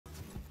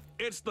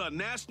It's the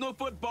National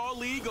Football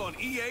League on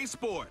EA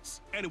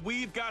Sports, and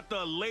we've got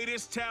the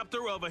latest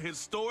chapter of a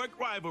historic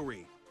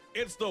rivalry.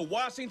 It's the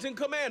Washington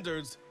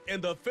Commanders and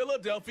the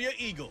Philadelphia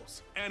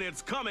Eagles, and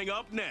it's coming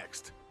up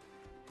next.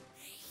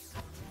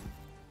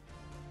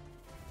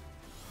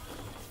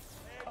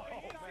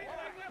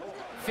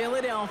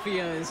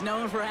 Philadelphia is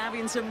known for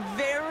having some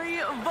very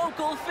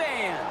vocal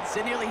fans,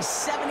 and nearly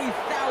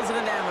 70,000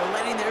 of them are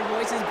letting their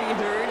voices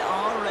be heard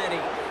already.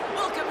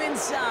 Welcome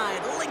inside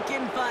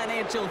Lincoln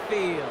Financial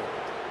Field.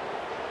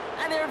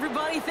 Hi there,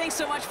 everybody. Thanks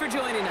so much for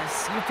joining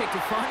us. You picked a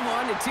fun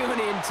one to tune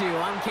into.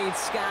 I'm Kate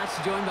Scott,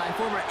 joined by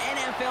former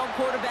NFL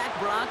quarterback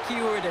Brock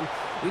Huard, and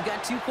we've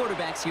got two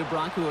quarterbacks here,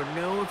 Brock, who are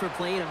known for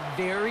playing a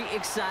very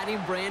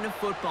exciting brand of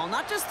football.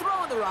 Not just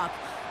throwing the rock,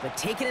 but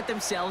taking it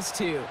themselves,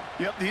 too.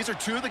 Yep, these are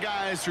two of the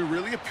guys who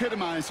really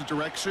epitomize the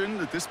direction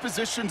that this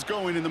position's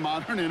going in the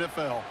modern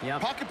NFL.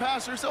 Yep. Pocket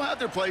passers, they'll have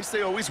their place.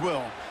 They always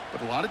will.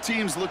 But a lot of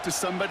teams look to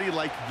somebody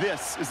like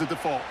this as a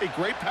default. A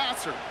great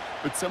passer,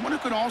 but someone who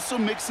can also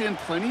mix in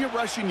plenty of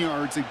rushing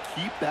yards and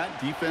keep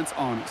that defense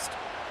honest.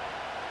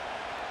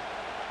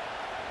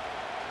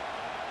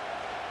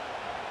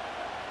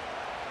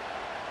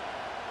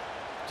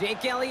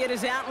 Jake Elliott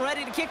is out and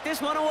ready to kick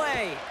this one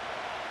away.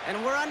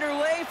 And we're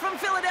underway from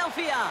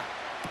Philadelphia.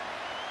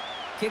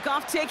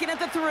 Kickoff taken at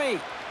the 3.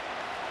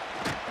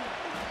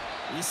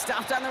 He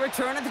stopped on the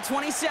return at the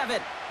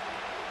 27.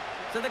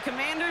 So the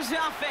Commanders'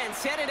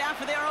 offense headed out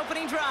for their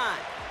opening drive.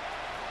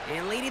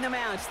 And leading them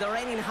out, the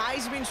reigning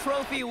Heisman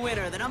Trophy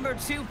winner, the number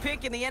 2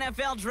 pick in the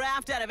NFL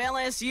draft out of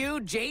LSU,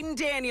 Jaden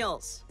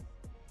Daniels.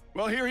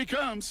 Well, here he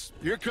comes.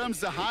 Here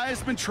comes the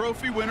Heisman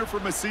Trophy winner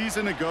from a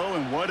season ago,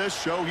 and what a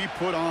show he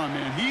put on,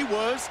 man. He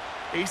was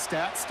a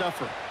stat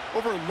stuffer.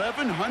 Over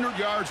 1,100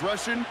 yards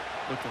rushing.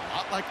 Looked a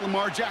lot like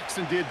Lamar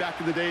Jackson did back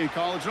in the day in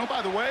college. And oh,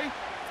 by the way,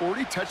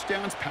 40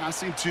 touchdowns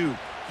passing, too.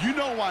 You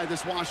know why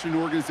this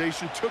Washington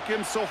organization took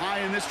him so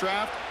high in this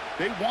draft.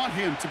 They want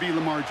him to be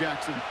Lamar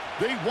Jackson.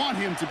 They want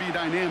him to be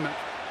dynamic.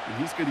 And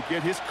he's going to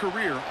get his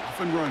career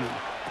off and running.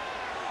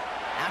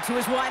 Out to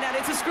his wideout.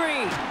 It's a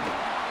screen.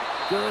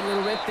 Good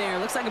little rip there.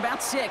 Looks like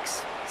about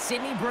 6.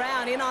 Sidney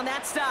Brown in on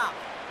that stop.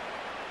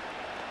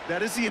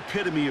 That is the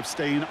epitome of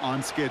staying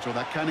on schedule.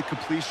 That kind of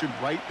completion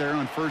right there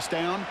on first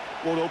down.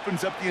 Well, it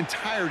opens up the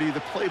entirety of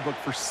the playbook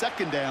for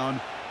second down.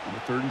 On the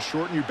 3rd and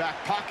short in your back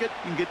pocket,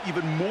 you can get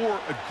even more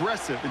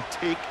aggressive and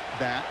take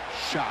that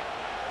shot.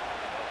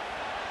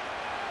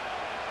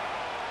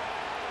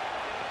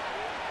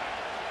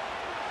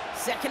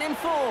 Second and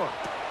 4.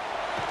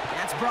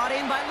 That's brought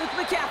in by Luke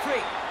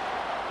McCaffrey.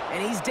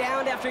 And he's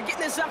downed after getting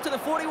this up to the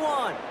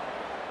 41.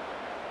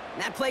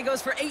 And that play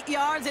goes for 8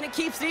 yards, and it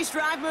keeps this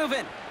drive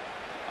moving.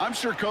 I'm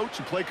sure coach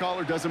and play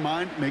caller doesn't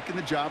mind making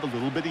the job a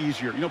little bit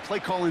easier. You know, play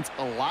calling's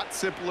a lot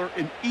simpler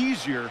and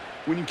easier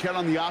when you count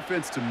on the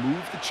offense to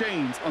move the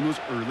chains on those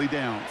early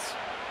downs.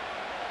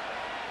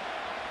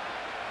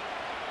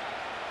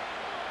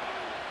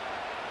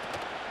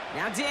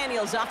 Now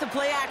Daniels off the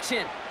play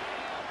action.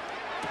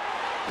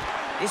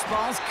 This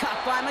ball's cut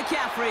by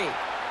McCaffrey.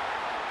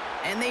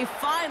 And they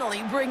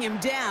finally bring him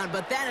down,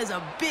 but that is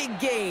a big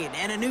gain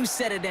and a new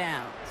set of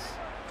downs.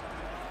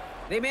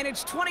 They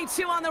managed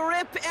 22 on the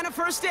rip and a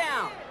first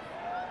down.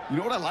 You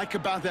know what I like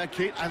about that,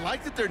 Kate? I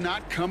like that they're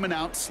not coming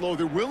out slow.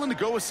 They're willing to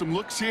go with some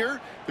looks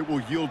here that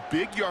will yield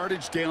big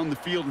yardage down the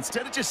field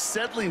instead of just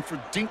settling for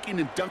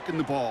dinking and dunking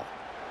the ball.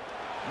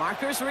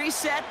 Markers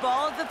reset,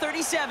 ball at the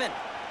 37.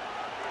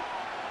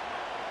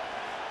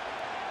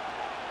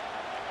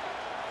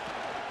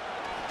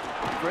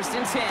 First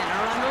and 10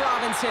 around to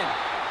Robinson.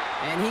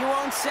 And he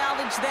won't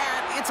salvage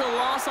that. It's a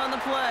loss on the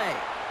play.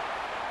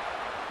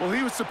 Well,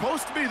 he was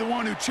supposed to be the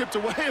one who chipped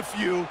away a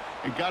few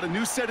and got a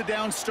new set of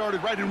downs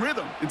started right in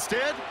rhythm.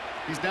 Instead,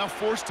 he's now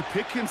forced to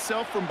pick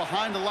himself from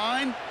behind the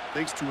line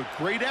thanks to a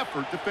great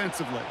effort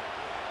defensively.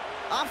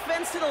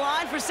 Offense to the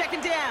line for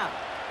second down.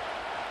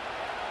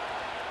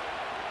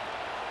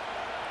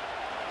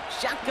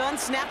 Shotgun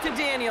snap to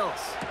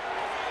Daniels.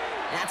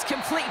 That's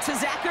complete to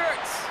Zach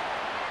Ertz.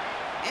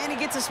 And he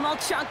gets a small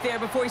chunk there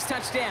before he's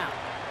touched down.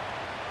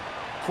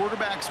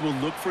 Quarterbacks will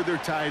look for their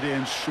tight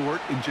ends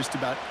short in just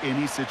about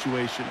any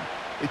situation.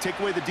 They take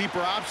away the deeper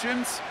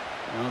options.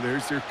 Well,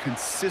 there's their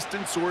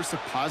consistent source of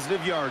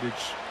positive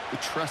yardage, the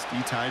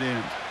trusty tight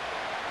end.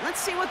 Let's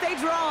see what they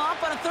draw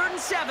up on a 3rd and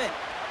 7.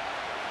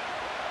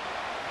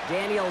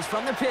 Daniels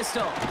from the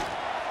pistol.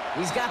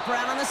 He's got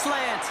Brown on the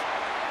slant.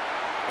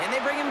 And they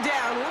bring him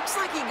down. Looks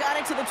like he got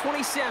it to the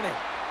 27.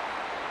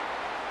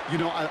 You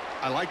know,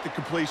 I like the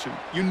completion.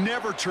 You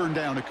never turn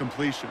down a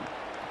completion.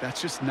 That's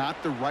just not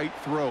the right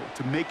throw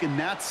to make in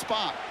that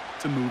spot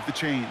to move the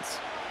chains.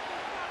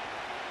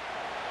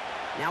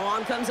 Now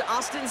on comes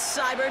Austin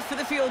Seibert for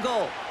the field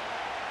goal.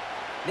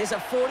 There's a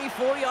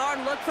 44-yard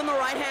look from the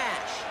right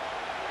hash.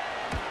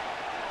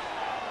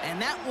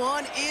 And that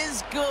one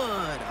is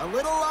good. A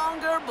little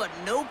longer, but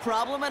no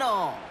problem at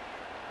all.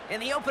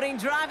 And the opening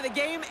drive of the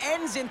game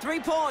ends in 3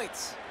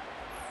 points.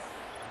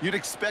 You'd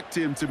expect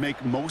him to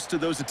make most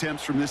of those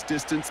attempts from this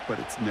distance, but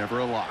it's never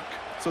a lock.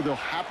 So they'll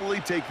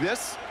happily take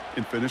this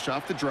and finish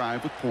off the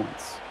drive with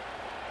points.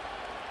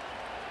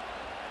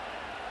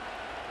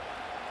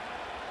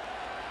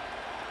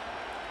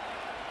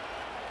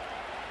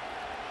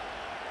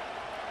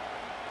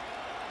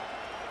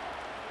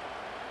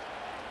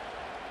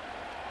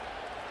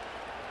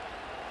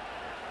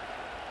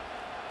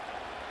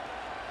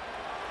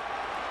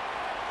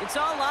 It's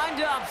all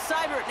lined up.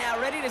 Seibert now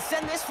ready to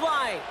send this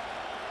flight.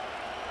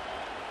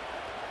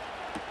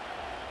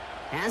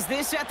 Has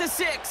this at the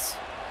 6.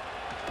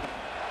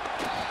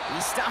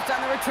 He's stopped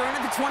on the return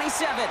at the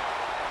 27.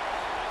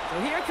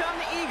 So here come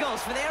the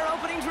Eagles for their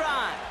opening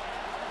drive.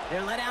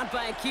 They're led out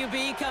by a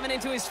QB coming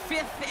into his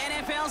 5th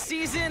NFL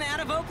season out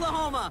of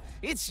Oklahoma.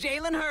 It's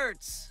Jalen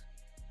Hurts.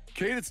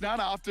 Kate, it's not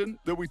often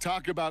that we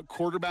talk about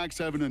quarterbacks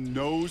having a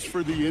nose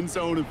for the end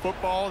zone in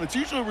football. It's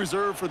usually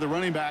reserved for the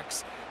running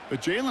backs.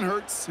 But Jalen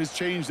Hurts has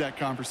changed that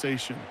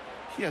conversation.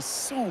 He has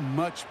so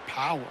much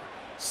power,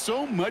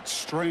 so much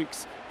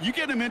strength. You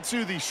get him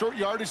into the short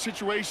yardage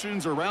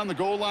situations or around the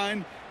goal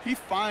line, he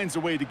finds a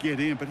way to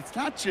get in. But it's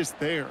not just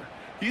there.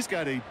 He's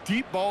got a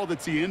deep ball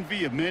that's the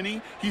envy of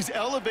many. He's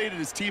elevated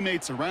his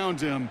teammates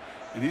around him,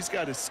 and he's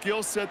got a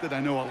skill set that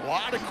I know a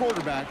lot of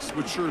quarterbacks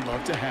would sure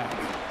love to have.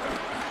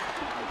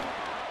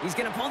 He's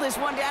going to pull this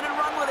one down and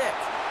run with it.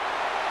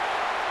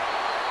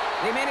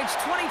 They managed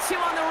 22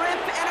 on the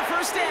rip and a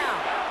first down.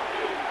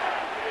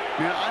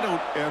 Man, I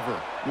don't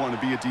ever want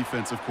to be a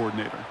defensive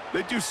coordinator.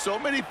 They do so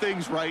many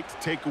things right to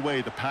take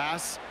away the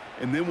pass,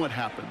 and then what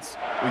happens?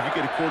 Well, you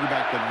get a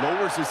quarterback that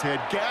lowers his head,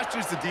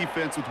 gashes the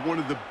defense with one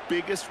of the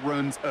biggest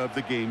runs of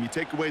the game. You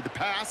take away the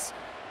pass,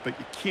 but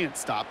you can't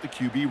stop the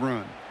QB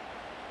run.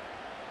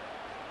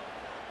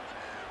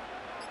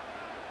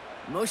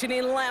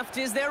 Motioning left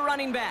is their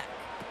running back.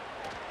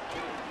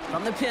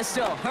 From the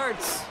pistol,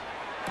 Hurts.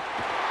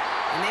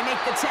 And they make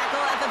the tackle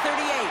at the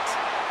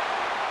 38.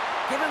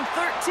 Give him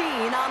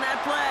 13 on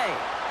that play.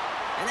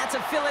 And that's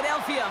a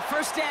Philadelphia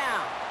first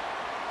down.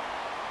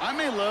 I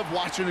may love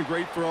watching a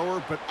great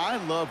thrower, but I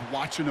love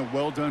watching a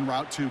well-done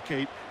route too,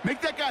 Kate.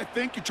 Make that guy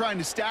think you're trying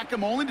to stack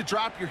him only to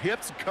drop your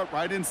hips and cut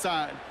right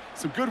inside.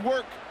 Some good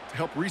work to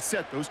help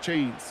reset those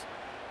chains.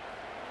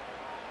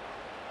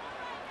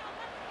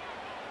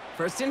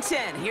 1st and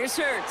 10. Here's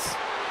Hurts.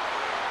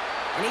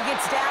 And he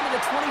gets down to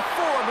the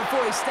 24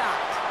 before he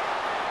stopped.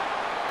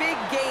 Big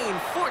gain,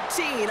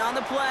 14 on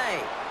the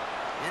play.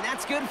 And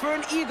that's good for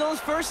an Eagles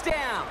first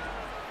down.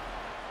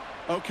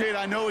 Okay,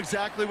 I know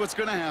exactly what's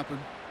going to happen.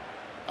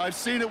 I've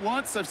seen it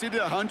once. I've seen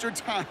it 100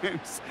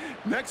 times.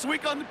 Next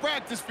week on the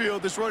practice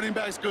field, this running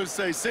back's going to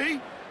say, see,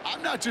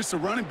 I'm not just a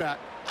running back.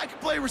 I can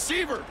play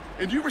receiver.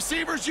 And you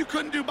receivers, you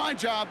couldn't do my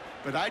job,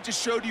 but I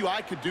just showed you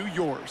I could do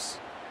yours.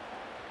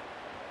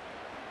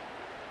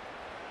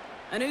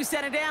 A new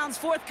set of downs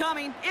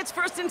forthcoming. It's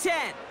 1st and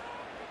 10.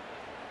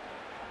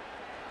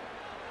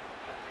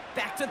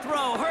 Back to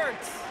throw,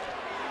 Hurts.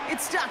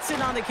 It's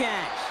Dotson on the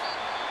catch.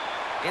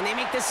 And they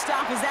make the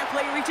stop as that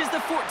play reaches the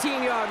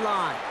 14-yard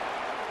line.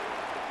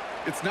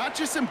 It's not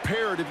just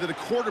imperative that a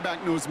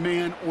quarterback knows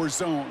man or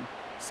zone.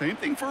 Same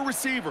thing for a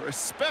receiver,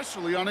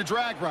 especially on a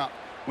drag route.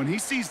 When he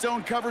sees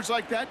zone coverage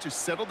like that,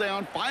 just settle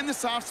down, find the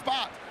soft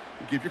spot,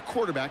 and give your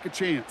quarterback a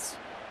chance.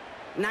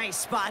 Nice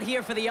spot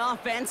here for the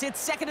offense.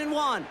 It's 2nd and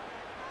 1.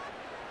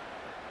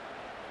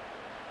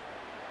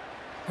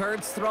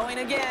 Hurts throwing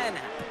again.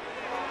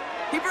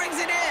 He brings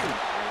it in.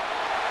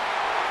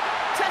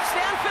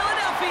 Touchdown,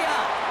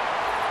 Philadelphia.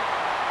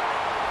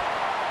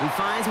 He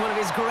finds one of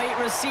his great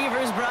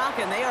receivers, Brock,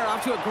 and they are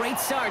off to a great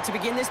start to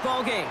begin this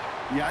ball game.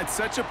 Yeah, it's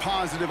such a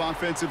positive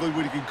offensively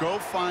when you can go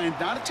find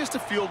not just a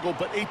field goal,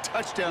 but a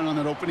touchdown on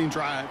that opening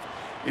drive.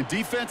 And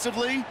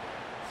defensively,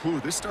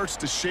 this starts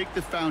to shake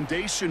the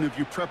foundation of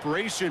your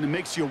preparation and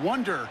makes you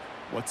wonder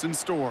what's in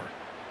store.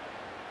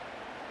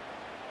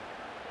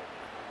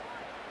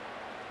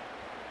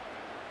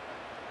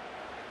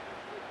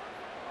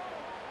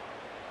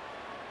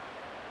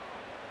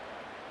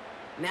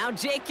 Now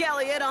Jake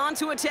Elliott on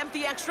to attempt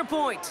the extra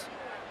point.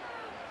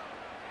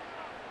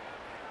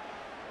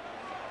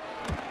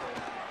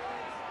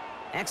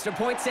 Extra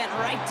point sent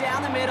right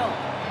down the middle.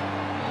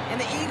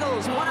 And the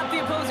Eagles one up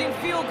the opposing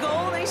field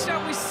goal. They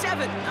start with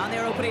 7 on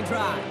their opening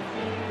drive.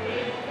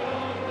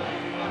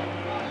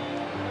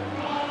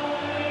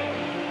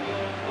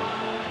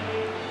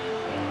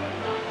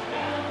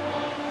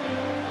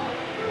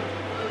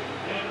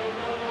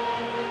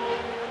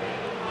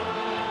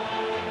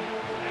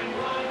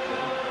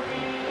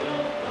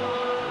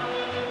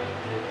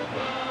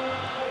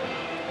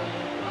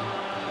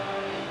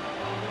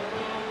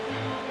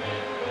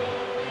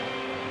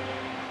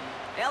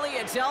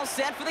 Elliott's all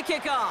set for the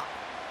kickoff.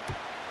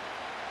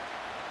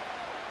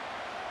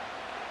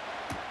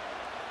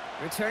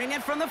 Returning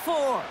it from the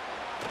 4.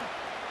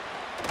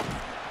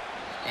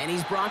 And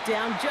he's brought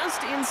down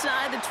just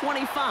inside the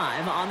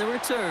 25 on the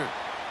return.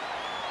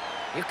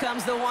 Here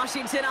comes the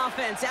Washington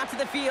offense out to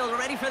the field,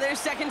 ready for their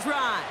second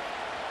drive.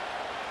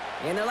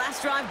 And their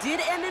last drive did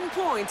end in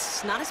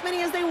points. Not as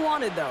many as they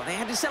wanted, though. They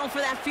had to settle for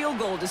that field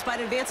goal despite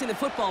advancing the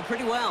football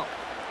pretty well.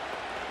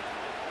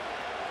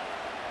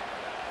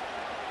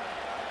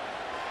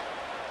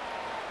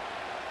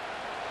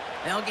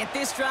 They'll get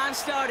this drive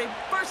started.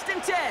 1st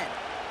and 10.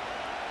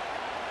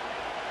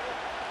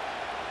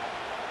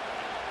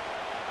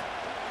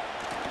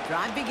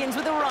 Drive begins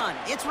with a run.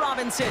 It's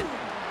Robinson.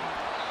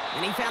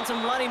 And he found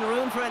some running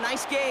room for a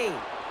nice gain.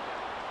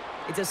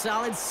 It's a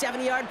solid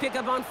 70-yard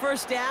pickup on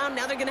 1st down.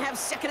 Now they're going to have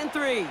 2nd and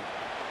 3.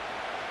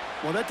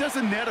 Well, that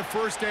doesn't net a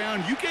 1st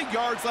down. You get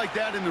yards like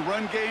that in the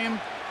run game,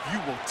 you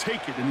will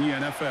take it in the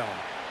NFL.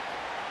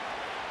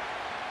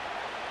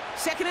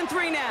 2nd and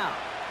 3 now.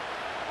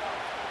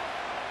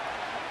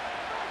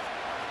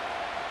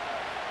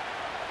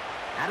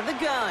 Out of the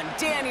gun,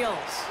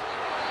 Daniels.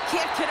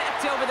 Can't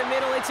connect over the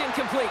middle. It's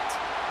incomplete.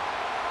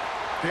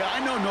 Hey,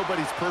 I know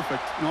nobody's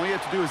perfect, and all you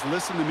have to do is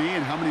listen to me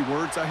and how many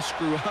words I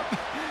screw up.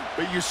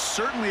 But you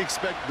certainly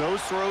expect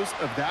those throws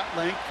of that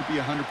length to be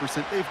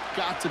 100%. They've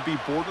got to be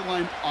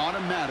borderline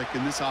automatic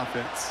in this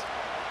offense.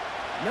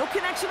 No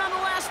connection on the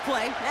last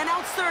play, and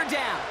now it's 3rd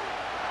down.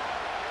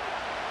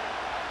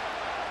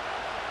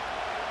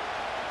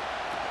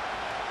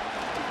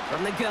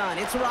 From the gun,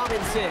 it's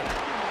Robinson.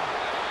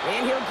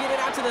 And he'll get it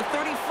out to the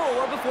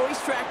 34 before he's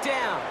tracked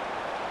down.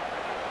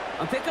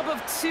 A pickup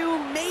of 2,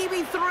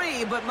 maybe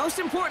 3, but most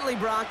importantly,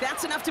 Brock,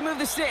 that's enough to move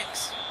the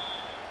sticks.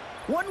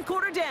 1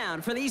 quarter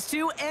down for these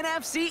two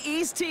NFC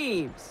East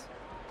teams.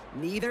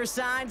 Neither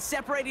side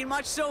separating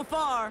much so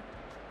far.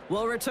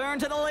 We'll return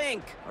to the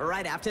link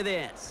right after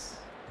this.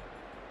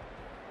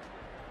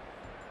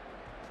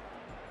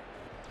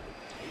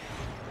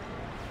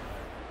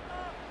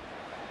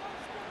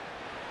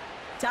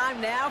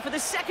 Time now for the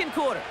 2nd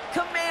quarter.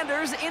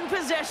 Commanders in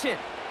possession.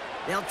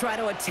 They'll try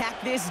to attack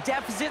this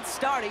deficit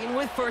starting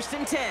with 1st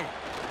and 10.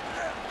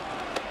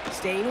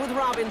 Staying with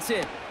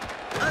Robinson.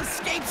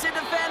 Escapes a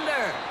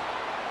defender.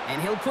 And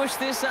he'll push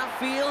this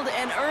upfield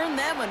and earn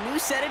them a new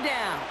set of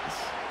downs.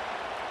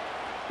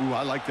 Ooh,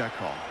 I like that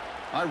call.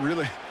 I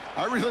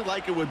really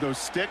like it with those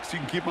sticks. You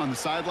can keep them on the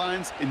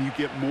sidelines, and you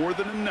get more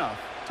than enough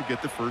to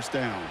get the 1st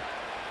down.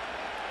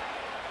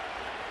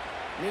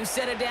 New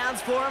set of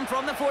downs for him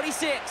from the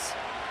 46.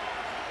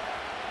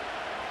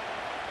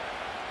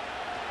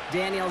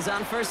 Daniels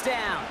on 1st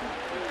down.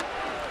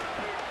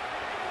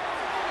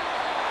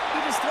 He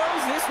just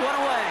throws this one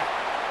away.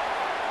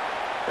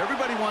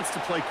 Everybody wants to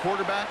play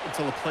quarterback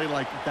until a play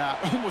like that.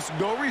 Almost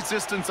no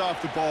resistance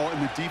off the ball,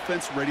 and the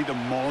defense ready to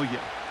maul you.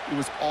 It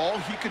was all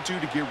he could do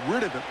to get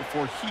rid of it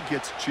before he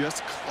gets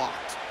just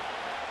clocked.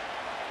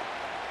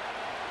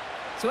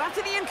 So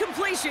after the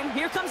incompletion,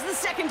 here comes the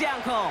 2nd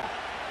down call.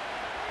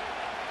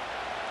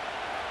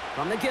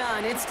 From the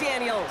gun, it's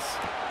Daniels.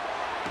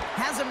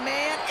 Has a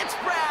man, it's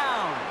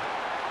Brown.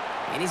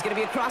 And he's going to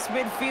be across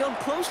midfield,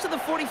 close to the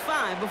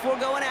 45 before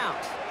going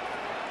out.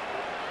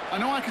 I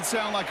know I could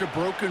sound like a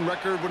broken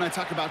record when I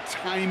talk about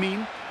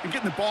timing and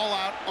getting the ball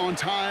out on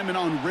time and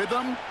on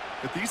rhythm,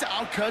 but these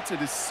outcuts,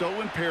 it is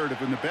so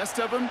imperative, and the best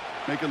of them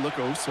make it look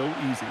oh so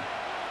easy.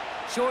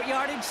 Short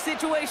yardage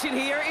situation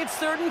here. It's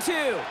 3rd and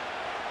 2.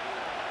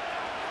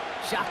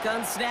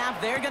 Shotgun snap.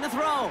 They're going to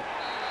throw.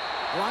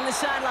 Along the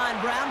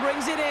sideline, Brown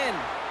brings it in.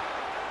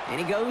 And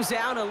he goes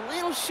out a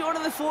little short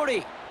of the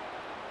 40.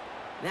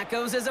 That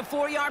goes as a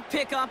 4-yard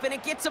pickup, and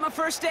it gets him a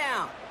 1st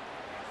down.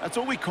 That's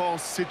what we call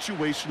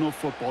situational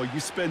football. You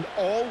spend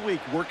all week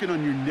working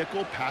on your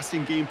nickel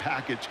passing game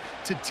package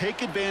to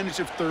take advantage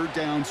of 3rd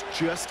downs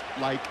just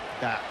like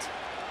that.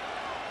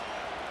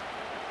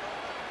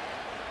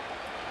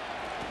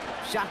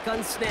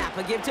 Shotgun snap,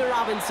 a give to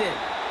Robinson.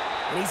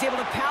 And he's able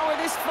to power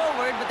this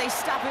forward, but they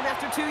stop him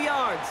after 2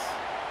 yards.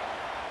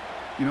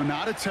 You know,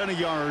 not a ton of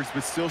yards,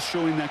 but still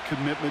showing that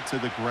commitment to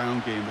the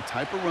ground game. The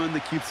type of run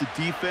that keeps the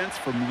defense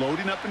from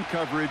loading up in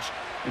coverage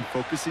and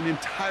focusing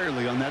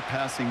entirely on that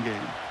passing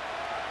game.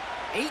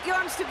 8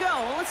 yards to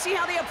go. Let's see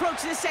how they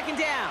approach this 2nd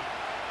down.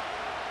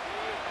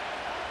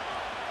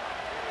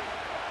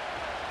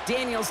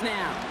 Daniels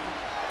now.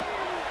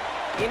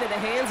 Into the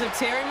hands of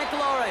Terry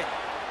McLaurin.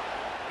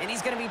 And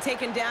he's going to be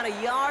taken down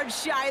a yard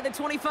shy of the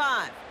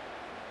 25.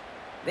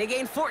 They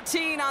gain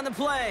 14 on the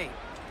play.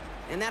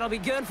 And that'll be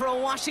good for a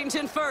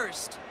Washington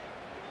 1st.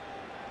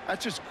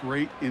 That's just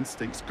great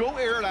instincts. Go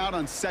air it out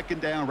on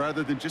 2nd down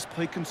rather than just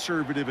play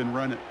conservative and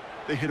run it.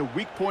 They hit a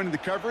weak point in the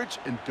coverage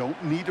and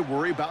don't need to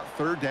worry about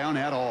 3rd down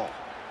at all.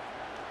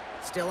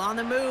 Still on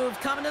the move,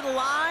 coming to the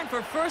line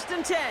for 1st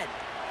and 10.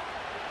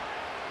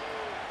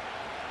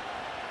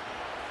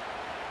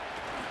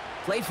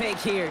 Play fake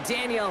here,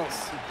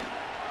 Daniels.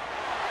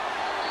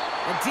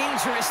 A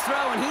dangerous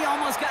throw, and he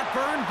almost got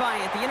burned by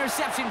it. The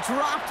interception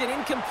dropped and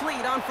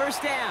incomplete on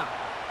 1st down.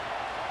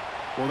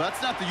 Well,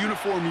 that's not the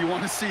uniform you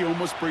want to see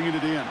almost bringing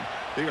it in.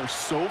 They are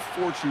so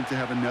fortunate to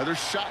have another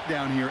shot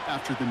down here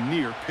after the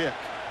near pick.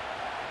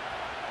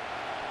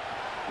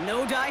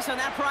 No dice on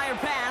that prior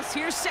pass.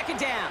 Here's 2nd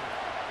down.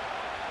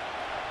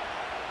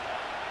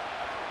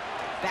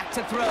 Back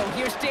to throw.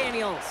 Here's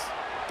Daniels.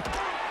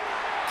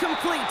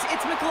 Complete.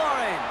 It's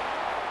McLaurin.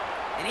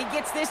 And he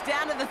gets this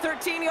down to the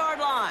 13-yard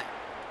line.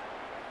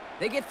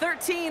 They get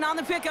 13 on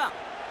the pickup.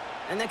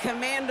 And the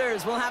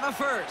Commanders will have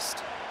a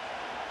 1st.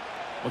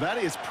 Well, that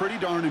is pretty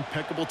darn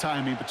impeccable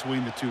timing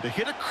between the two. To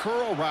hit a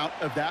curl route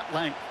of that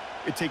length,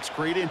 It takes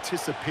great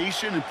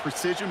anticipation and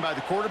precision by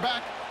the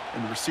quarterback,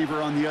 and the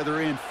receiver on the other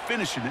end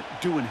finishing it,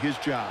 doing his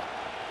job.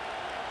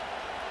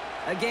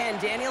 Again,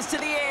 Daniels to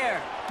the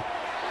air.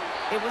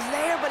 It was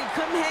there, but he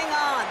couldn't hang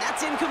on.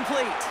 That's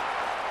incomplete.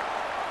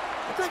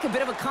 Looked like a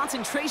bit of a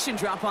concentration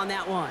drop on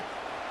that one.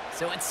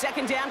 So it's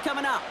second down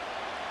coming up.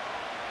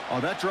 Oh,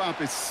 that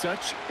drop is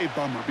such a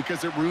bummer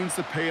because it ruins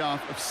the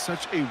payoff of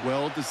such a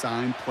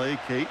well-designed play,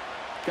 Kate.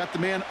 Got the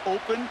man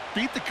open,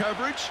 beat the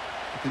coverage,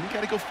 but then you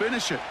got to go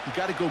finish it. You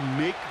got to go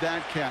make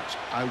that catch.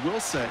 I will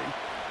say,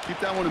 keep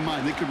that one in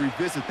mind. They could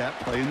revisit that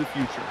play in the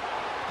future.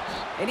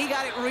 And he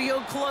got it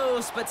real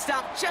close, but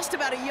stopped just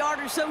about a yard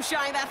or so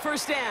shy of that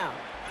first down.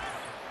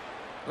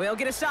 We'll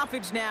get a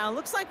stoppage now.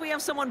 Looks like we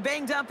have someone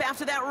banged up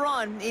after that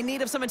run, in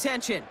need of some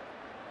attention.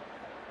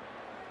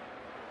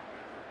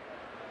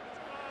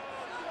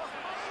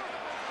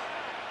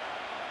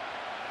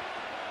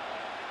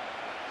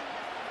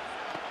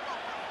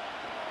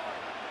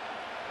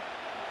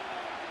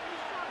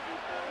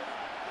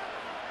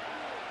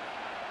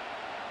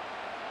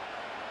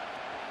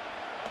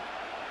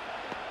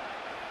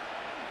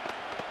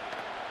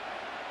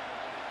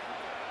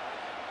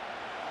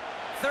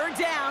 Third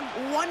down,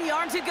 1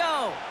 yard to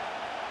go.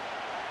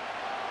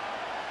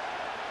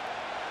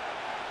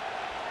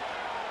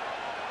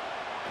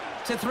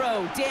 To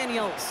throw,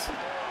 Daniels.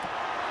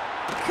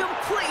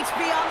 Complete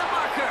beyond the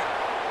marker.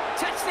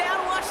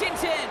 Touchdown,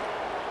 Washington.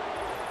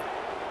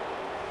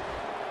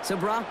 So,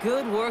 Brock,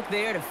 good work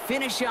there to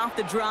finish off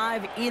the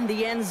drive in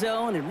the end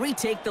zone and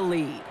retake the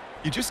lead.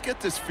 You just get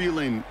this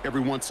feeling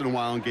every once in a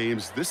while in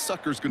games, this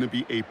sucker's going to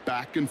be a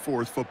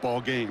back-and-forth football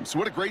game. So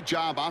what a great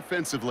job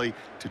offensively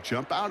to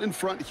jump out in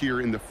front here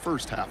in the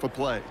first half of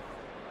play.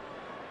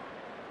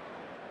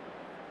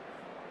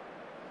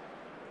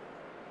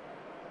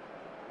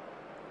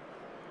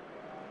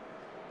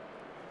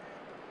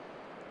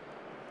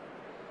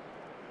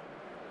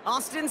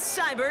 Austin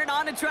Seibert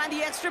on to try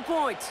the extra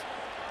point.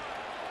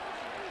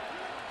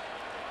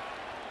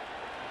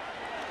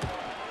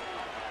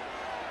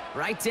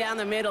 Right down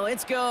the middle,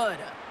 it's good.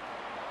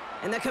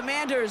 And the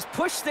Commanders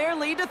push their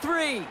lead to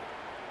 3.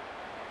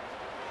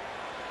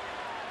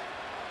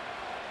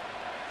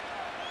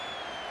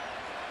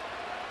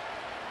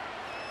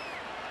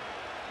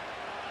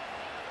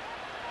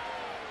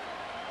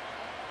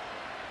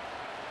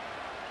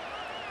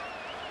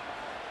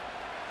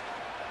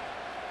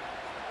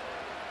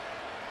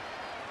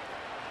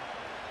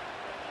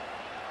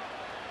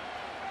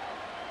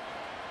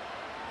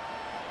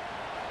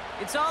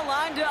 It's all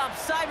lined up.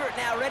 Seibert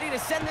now ready to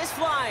send this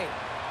flying.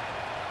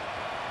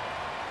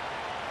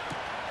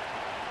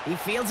 He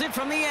fields it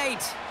from the 8.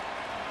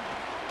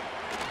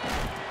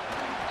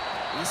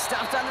 He's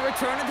stopped on the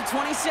return at the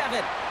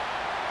 27.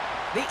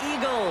 The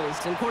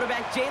Eagles and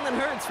quarterback Jalen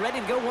Hurts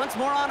ready to go once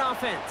more on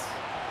offense.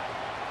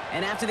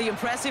 And after the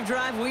impressive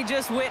drive we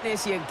just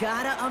witnessed, you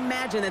gotta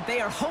imagine that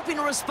they are hoping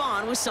to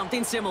respond with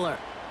something similar.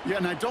 Yeah,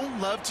 and I don't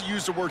love to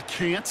use the word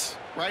can't,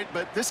 right?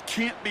 But this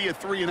can't be a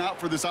 3-and-out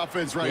for this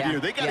offense right here.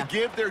 They got to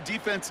give their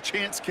defense a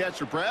chance to catch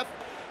their breath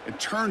and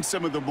turn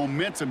some of the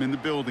momentum in the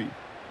building.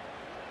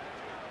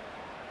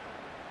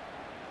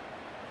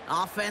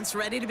 Offense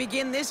ready to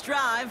begin this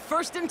drive.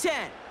 1st and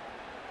 10.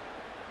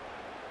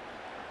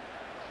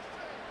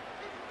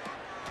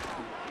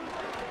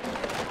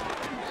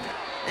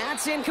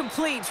 That's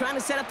incomplete. Trying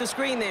to set up the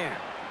screen there.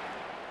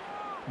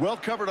 Well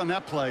covered on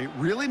that play.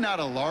 Really not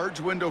a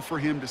large window for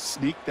him to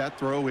sneak that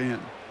throw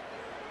in.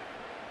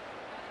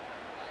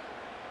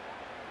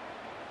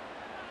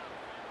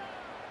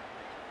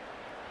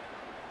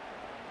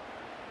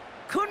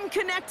 Couldn't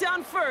connect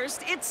on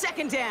first. It's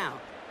 2nd down.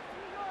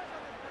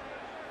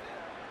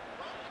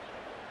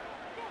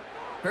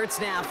 Hurts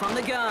now from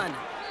the gun.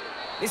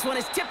 This one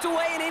is tipped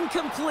away and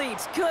incomplete.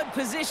 Good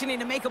positioning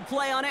to make a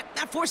play on it.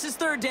 That forces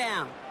 3rd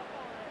down.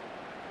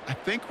 I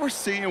think we're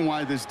seeing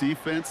why this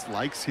defense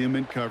likes him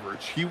in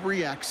coverage. He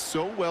reacts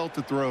so well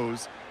to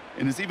throws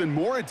and is even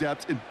more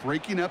adept in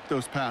breaking up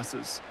those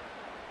passes.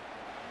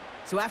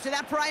 So after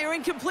that prior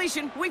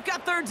incompletion, we've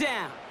got 3rd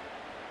down.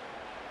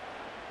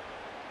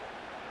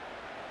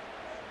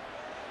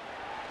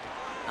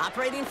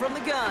 Operating from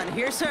the gun,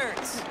 here's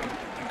Hurts.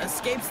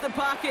 Escapes the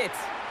pocket.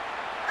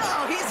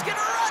 Oh, he's gonna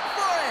run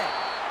for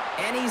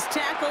it! And he's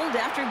tackled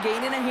after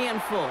gaining a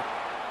handful.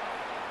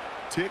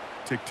 Tick,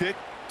 tick, tick.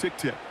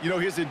 Tick-tick. You know,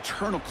 his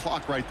internal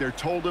clock right there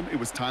told him it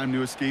was time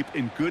to escape,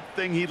 and good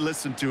thing he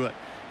listened to it.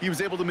 He was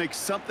able to make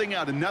something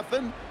out of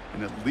nothing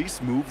and at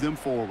least move them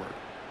forward.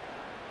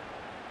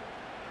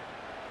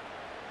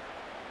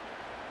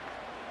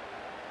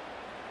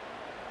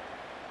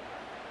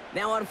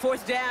 Now on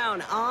 4th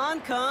down, on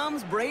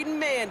comes Braden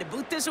Mann to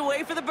boot this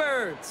away for the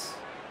Birds.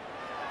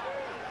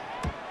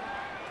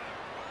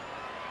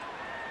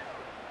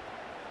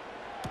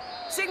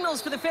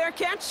 Signals for the fair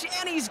catch,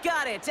 and he's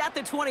got it at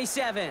the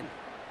 27.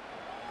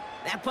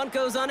 That punt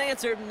goes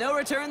unanswered. No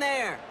return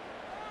there.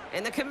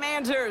 And the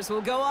Commanders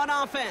will go on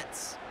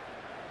offense.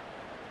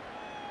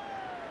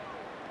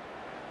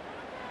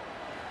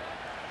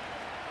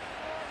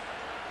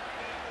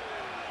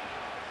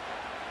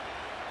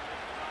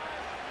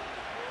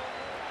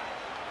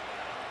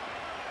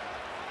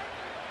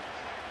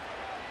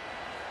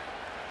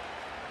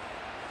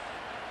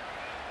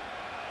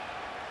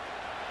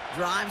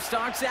 Drive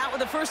starts out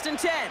with a 1st and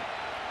 10.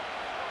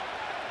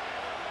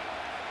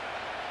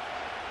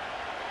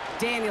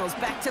 Daniels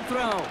back to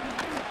throw.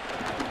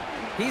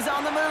 He's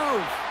on the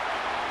move.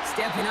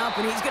 Stepping up,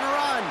 and he's going to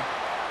run.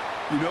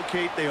 You know,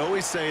 Kate, they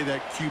always say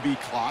that QB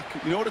clock.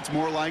 You know what it's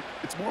more like?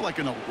 It's more like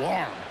an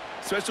alarm,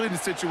 especially in a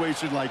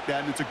situation like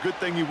that, and it's a good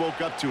thing he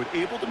woke up to it.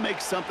 Able to make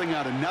something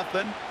out of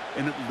nothing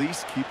and at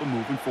least keep him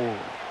moving forward.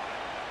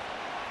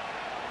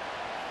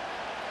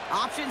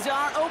 Options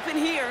are open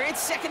here.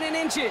 It's 2nd and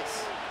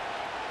inches.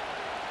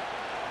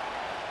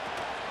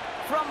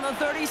 From the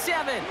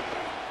 37.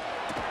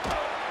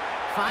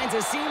 Finds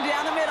a seam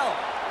down the middle.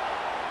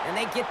 And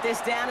they get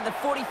this down to the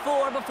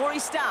 44 before he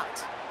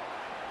stopped.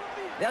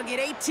 They'll get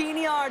 18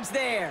 yards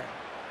there.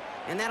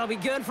 And that'll be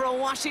good for a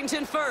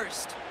Washington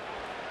 1st.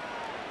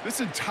 This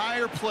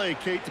entire play,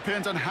 Kate,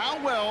 depends on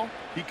how well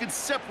he can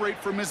separate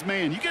from his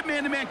man. You get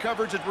man-to-man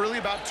coverage, it's really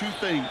about 2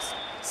 things: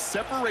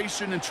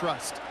 separation and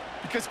trust.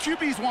 Because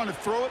QBs want to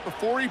throw it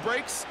before he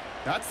breaks.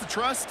 That's the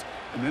trust.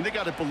 And then they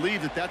got to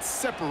believe that that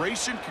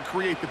separation can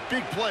create the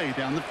big play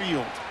down the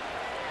field.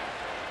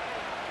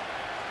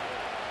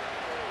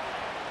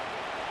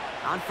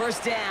 On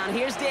 1st down,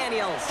 here's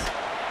Daniels.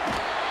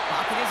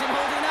 Pocket isn't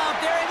holding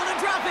up. They're able to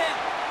drop it.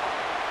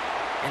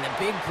 And the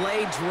big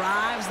play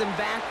drives them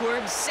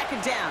backwards.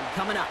 2nd down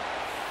coming up.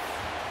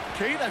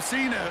 Kate, I've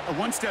seen a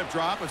 1-step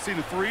drop. I've seen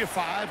a 3, a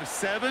 5, a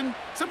 7.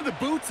 Some of the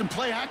boots and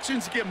play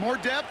actions get more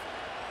depth.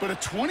 But a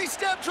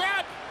 20-step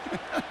drop?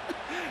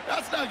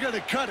 That's not going to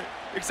cut it.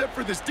 Except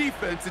for this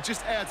defense, it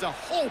just adds a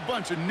whole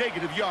bunch of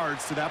negative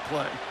yards to that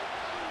play.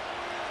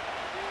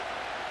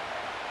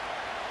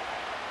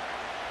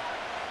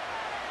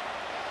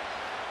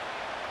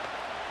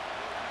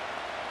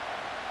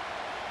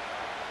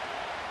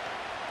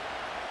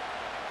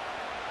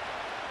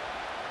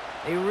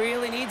 They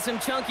really need some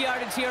chunk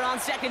yardage here on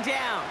 2nd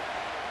down.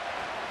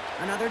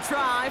 Another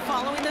try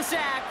following the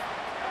sack.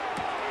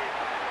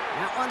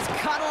 That one's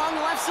cut along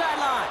the left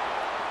sideline.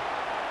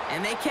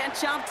 And they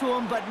catch up to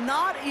him, but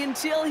not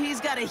until he's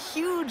got a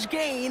huge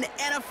gain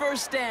and a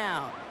 1st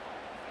down.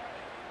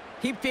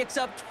 He picks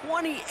up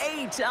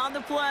 28 on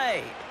the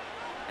play.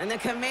 And the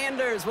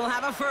Commanders will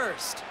have a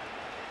 1st.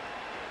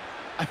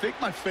 I think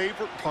my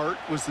favorite part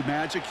was the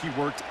magic he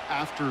worked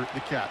after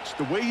the catch.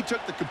 The way he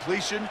took the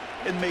completion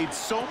and made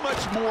so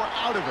much more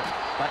out of it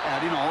by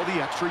adding all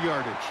the extra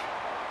yardage.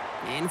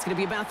 And it's going to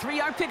be about a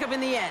 3-yard pickup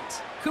in the end.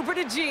 Cooper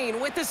to Jean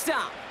with the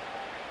stop.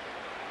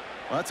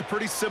 Well, that's a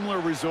pretty similar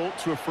result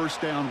to a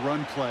 1st down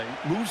run play.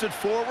 Moves it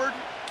forward,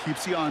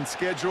 keeps you on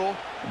schedule,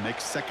 and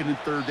makes 2nd and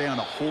 3rd down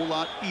a whole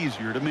lot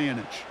easier to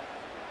manage.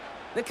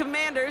 The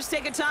Commanders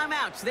take a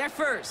timeout. They're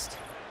 1st.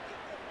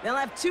 They'll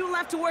have 2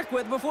 left to work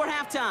with before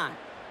halftime.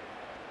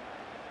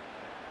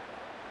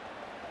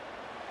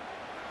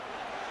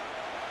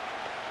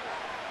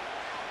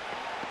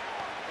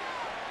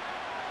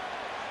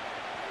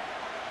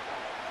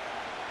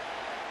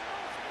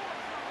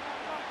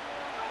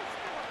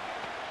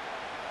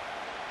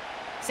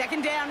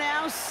 Second down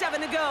now,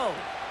 7 to go.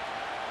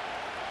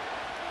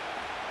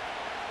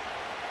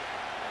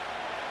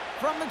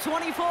 From the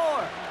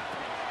 24.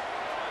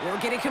 They'll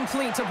get it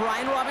complete to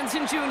Brian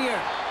Robinson Jr.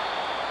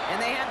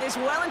 And they have this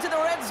well into the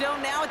red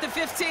zone now at the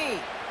 15.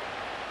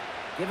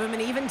 Give him an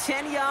even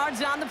 10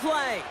 yards on the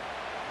play.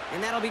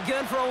 And that'll be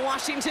good for a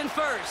Washington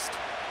 1st.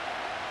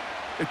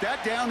 At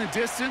that down and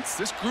distance,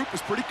 this group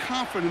was pretty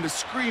confident the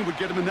screen would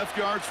get him enough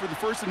yards for the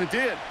 1st, and it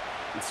did.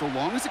 And so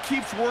long as it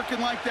keeps working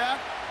like that,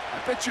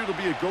 I bet you it'll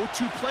be a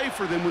go-to play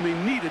for them when they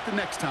need it the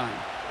next time.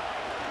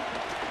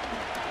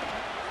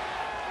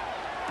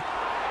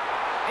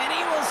 And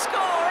he will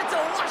score. It's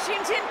a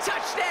Washington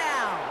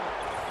touchdown.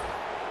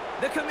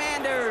 The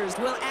Commanders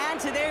will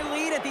add to their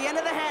lead at the end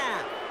of the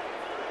half.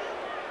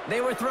 They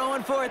were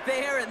throwing for it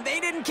there, and they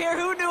didn't care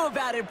who knew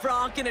about it,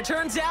 Bronk. And it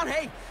turns out,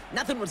 hey,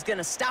 nothing was going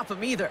to stop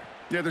them either.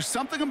 Yeah, there's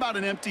something about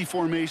an empty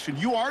formation.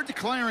 You are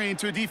declaring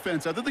to a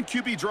defense, other than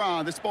QB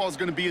draw, this ball is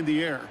going to be in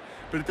the air.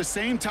 But at the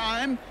same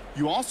time,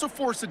 you also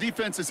force the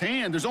defense's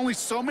hand. There's only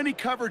so many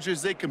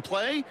coverages they can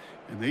play,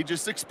 and they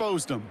just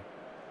exposed them.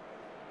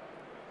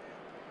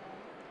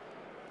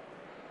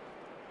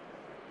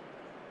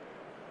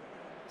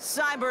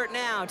 Seibert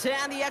now to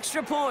add the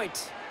extra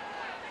point.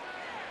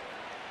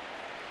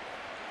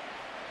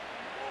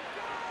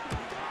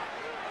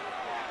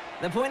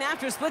 The point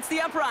after splits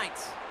the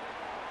uprights.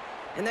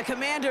 And the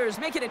Commanders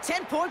make it a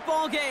 10-point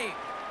ball game.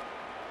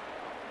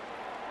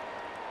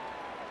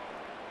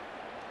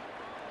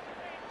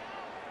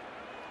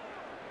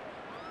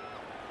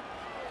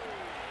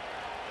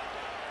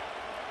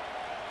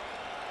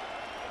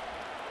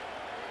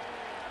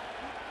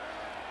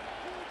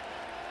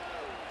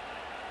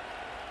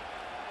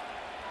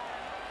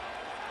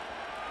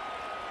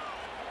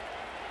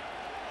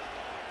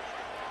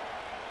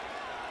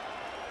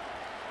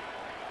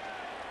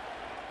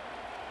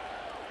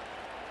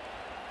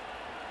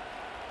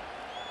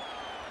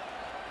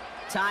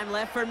 Time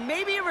left for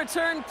maybe a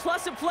return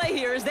plus a play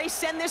here as they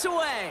send this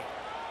away.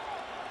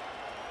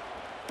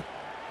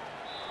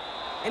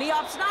 And he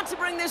opts not to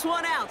bring this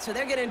one out, so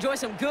they're going to enjoy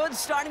some good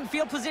starting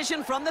field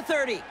position from the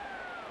 30.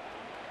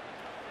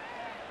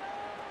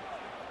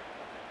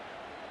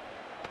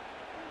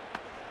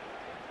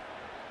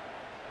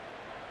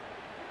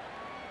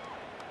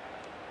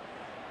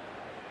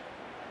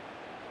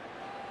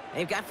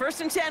 They've got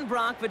 1st and 10,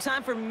 Brock, but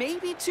time for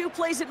maybe 2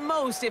 plays at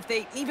most if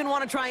they even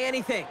want to try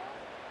anything.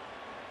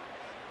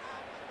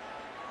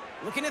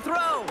 Looking to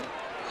throw.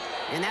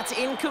 And that's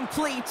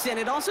incomplete, and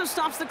it also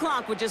stops the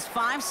clock with just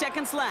 5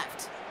 seconds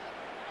left.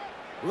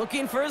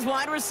 Looking for his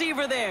wide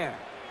receiver there.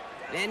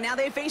 And now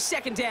they face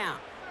 2nd down.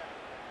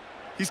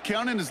 He's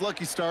counting his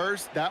lucky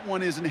stars. That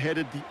one isn't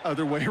headed the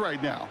other way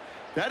right now.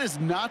 That is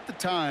not the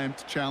time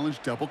to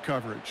challenge double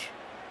coverage.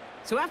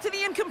 So after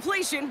the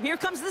incompletion, here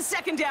comes the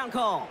 2nd down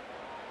call.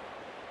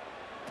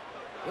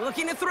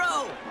 Looking to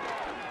throw.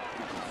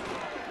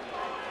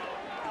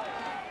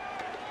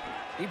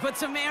 He puts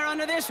some air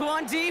under this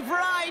one, deep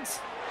right.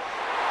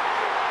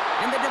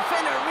 And the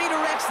defender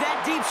redirects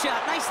that deep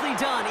shot. Nicely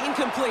done,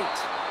 incomplete.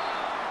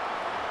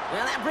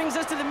 Well, that brings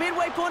us to the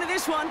midway point of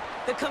this one.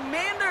 The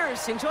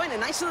Commanders enjoying a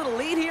nice little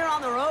lead here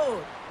on the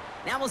road.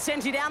 Now we'll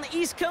send you down the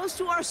East Coast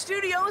to our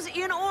studios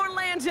in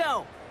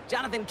Orlando.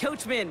 Jonathan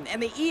Coachman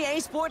and the EA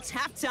Sports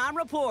Halftime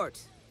Report.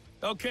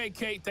 Okay,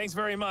 Kate, thanks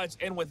very much.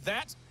 And with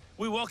that,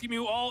 we welcome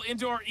you all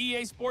into our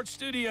EA Sports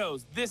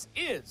studios. This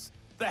is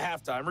the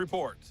Halftime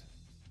Report.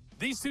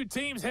 These two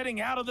teams heading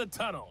out of the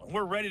tunnel, and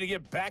we're ready to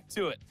get back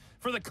to it.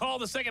 For the call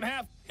of the second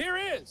half, here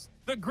is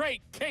the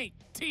great Kate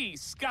T.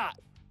 Scott.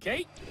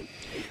 Kate?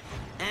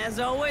 As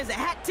always, a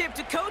hat tip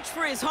to Coach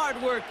for his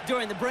hard work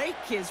during the break,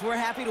 as we're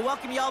happy to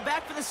welcome y'all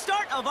back for the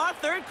start of our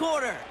 3rd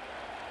quarter.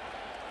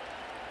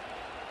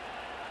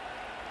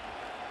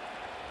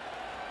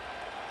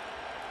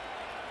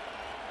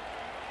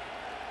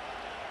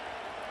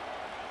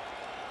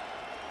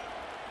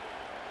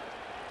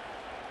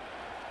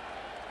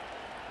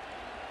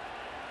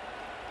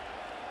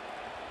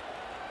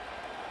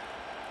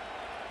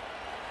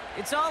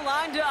 It's all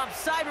lined up.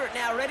 Seibert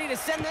now ready to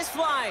send this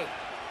flight.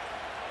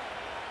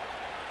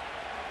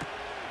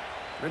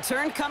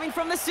 Return coming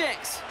from the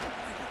 6.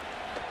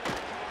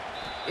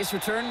 This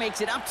return makes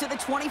it up to the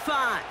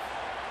 25.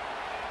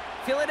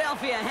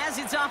 Philadelphia has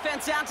its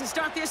offense out to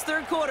start this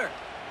 3rd quarter.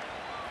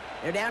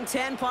 They're down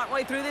 10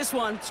 partway through this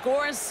one.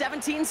 Score is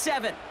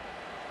 17-7.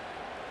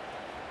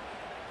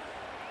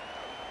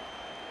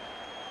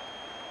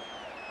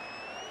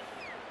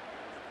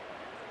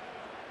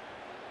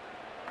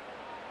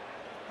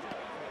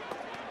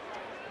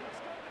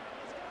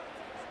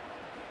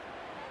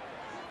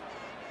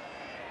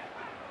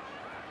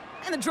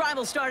 And the drive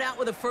will start out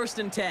with a 1st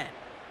and 10.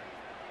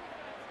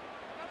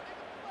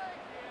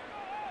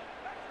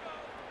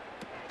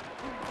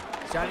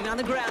 Starting on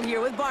the ground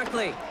here with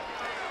Barkley. And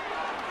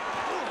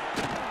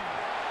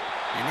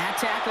that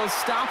tackle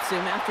stops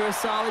him after a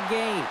solid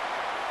gain.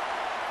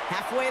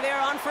 Halfway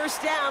there on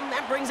 1st down.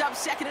 That brings up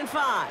 2nd and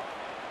 5.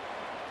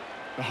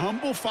 The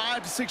humble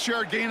 5 to 6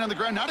 yard gain on the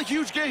ground. Not a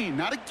huge gain,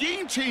 not a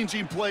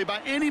game-changing play by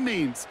any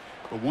means,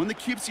 but one that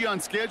keeps you on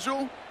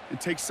schedule and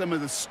takes some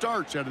of the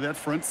starch out of that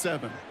front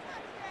 7.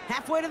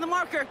 Halfway to the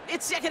marker,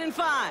 it's 2nd and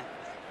 5.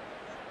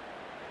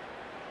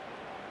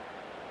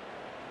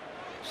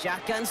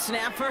 Shotgun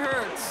snap for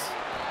Hurts.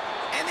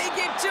 And they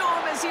get to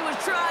him as he was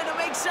trying to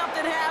make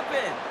something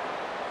happen.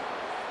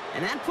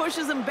 And that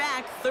pushes them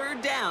back.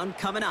 3rd down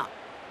coming up.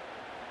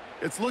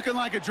 It's looking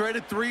like a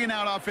dreaded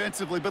 3-and-out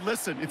offensively, but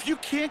listen, if you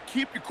can't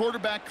keep your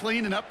quarterback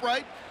clean and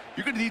upright,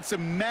 you're going to need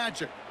some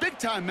magic,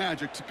 big-time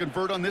magic, to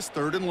convert on this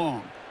 3rd and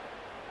long.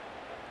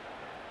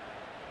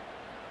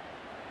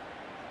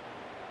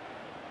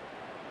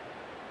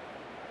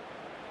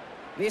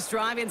 This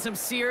drive in some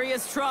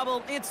serious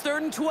trouble. It's 3rd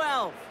and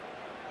 12.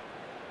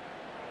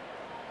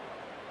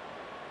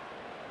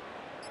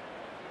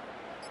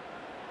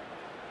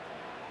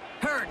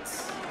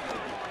 Hurts.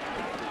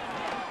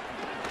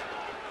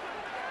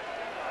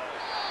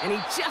 And he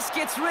just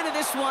gets rid of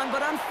this one,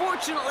 but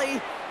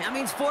unfortunately, that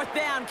means 4th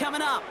down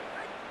coming up.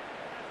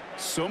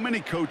 So many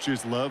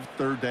coaches love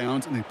 3rd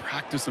downs, and they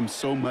practice them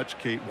so much,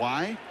 Kate.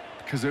 Why?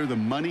 Because they're the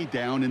money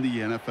down in the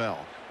NFL.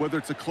 Whether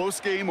it's a close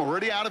game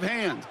already out of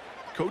hand,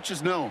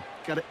 coaches know,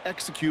 got to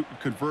execute and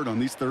convert on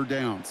these 3rd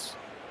downs.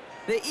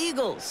 The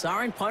Eagles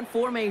are in punt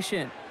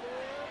formation.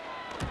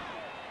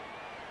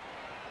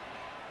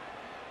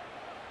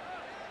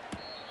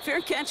 Fair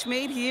catch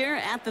made here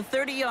at the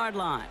 30-yard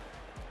line.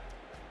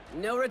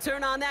 No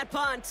return on that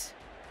punt.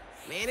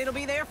 And it'll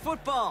be their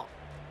football.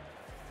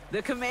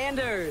 The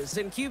Commanders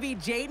and QB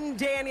Jaden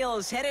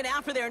Daniels headed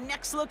out for their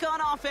next look on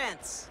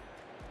offense.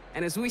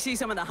 And as we see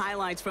some of the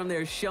highlights from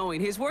their showing,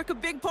 his work a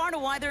big part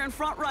of why they're in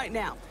front right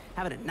now.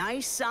 Having a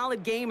nice,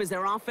 solid game as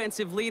their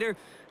offensive leader.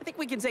 I think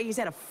we can say he's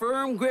had a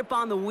firm grip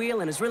on the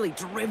wheel and has really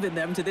driven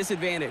them to this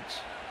advantage.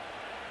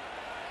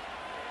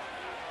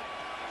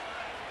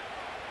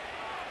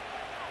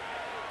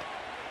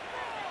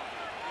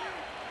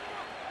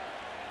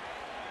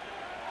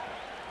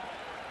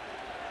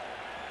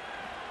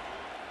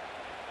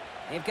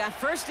 They've got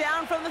 1st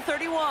down from the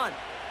 31.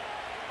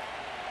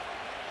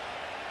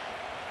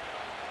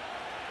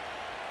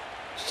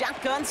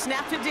 shotgun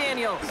snap to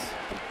Daniels.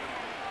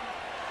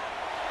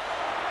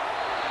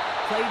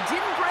 Play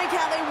didn't break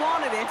how they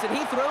wanted it, and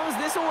he throws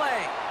this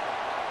away.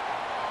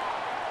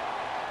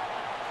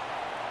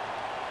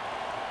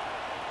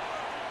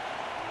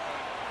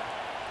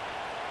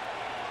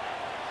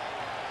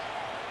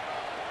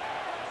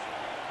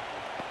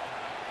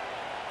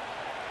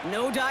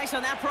 No dice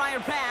on that prior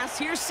pass.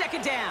 Here's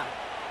second down.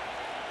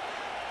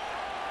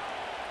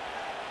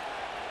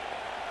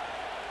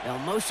 They'll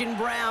motion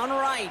Brown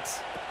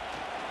right.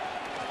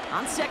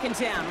 On second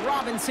down,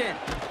 Robinson.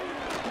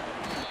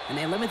 And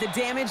they limit the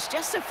damage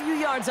just a few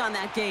yards on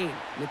that gain.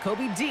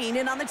 Nakobe Dean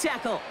in on the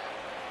tackle.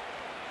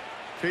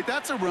 Okay,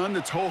 that's a run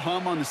that's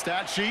ho-hum on the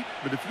stat sheet,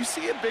 but if you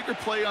see a bigger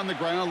play on the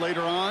ground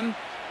later on,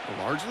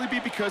 it'll largely be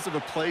because of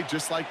a play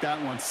just like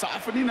that one,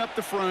 softening up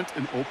the front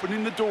and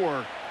opening the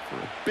door for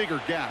a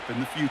bigger gap in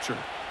the future.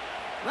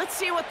 Let's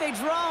see what they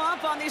draw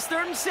up on this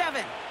 3rd and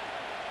 7.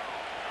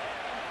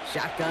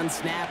 Shotgun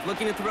snap,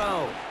 looking to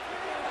throw.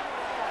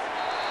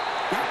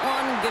 That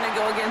one gonna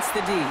go against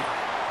the D.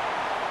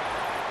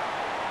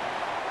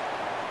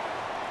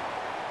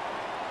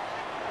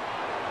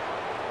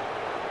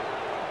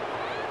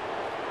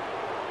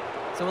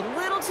 So a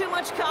little too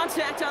much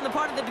contact on the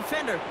part of the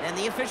defender, and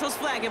the officials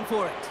flag him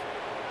for it.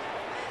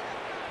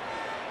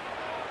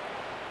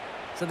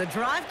 So the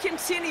drive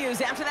continues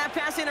after that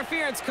pass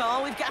interference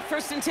call. We've got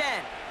 1st and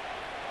 10.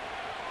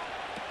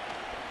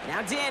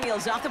 Now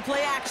Daniels off the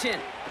play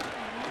action.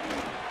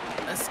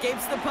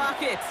 Escapes the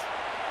pocket.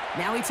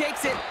 Now he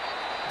takes it.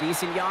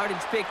 Decent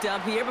yardage picked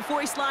up here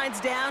before he slides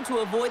down to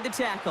avoid the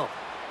tackle.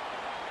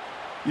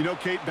 You know,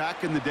 Kate,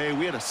 back in the day,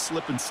 we had a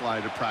slip and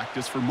slide at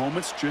practice for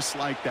moments just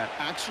like that.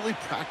 Actually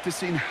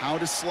practicing how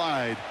to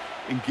slide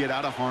and get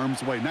out of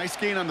harm's way. Nice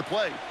gain on the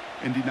play,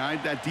 and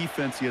denied that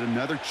defense yet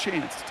another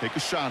chance to take a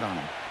shot on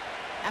him.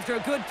 After a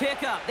good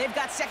pickup, they've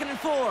got 2nd and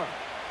 4.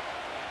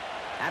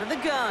 Out of the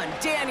gun,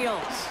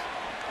 Daniels.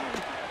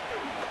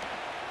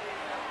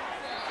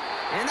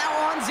 And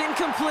that one's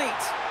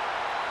incomplete.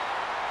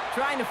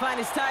 Trying to find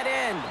his tight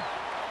end.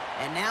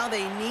 And now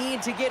they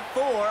need to get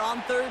 4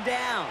 on 3rd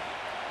down.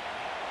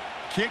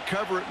 Can't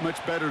cover it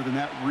much better than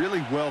that.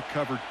 Really well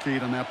covered,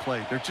 Kate, on that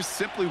play. There just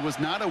simply was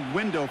not a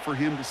window for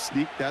him to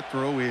sneak that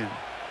throw in.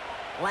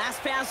 Last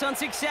pass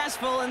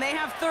unsuccessful, and they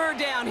have 3rd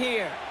down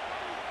here.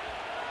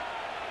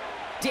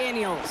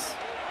 Daniels.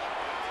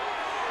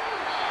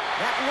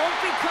 That won't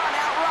be caught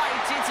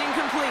outright. It's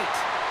incomplete.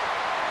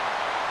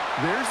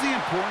 There's the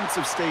importance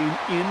of staying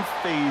in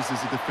phase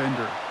as a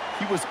defender.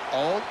 He was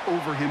all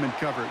over him in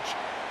coverage,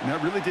 and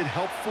that really did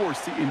help force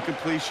the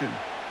incompletion.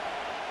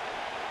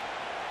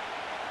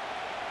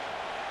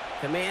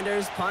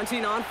 Commanders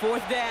punting on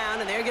 4th down,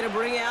 and they're going to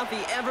bring out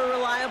the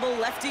ever-reliable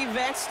lefty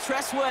vets,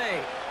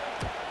 Tressway.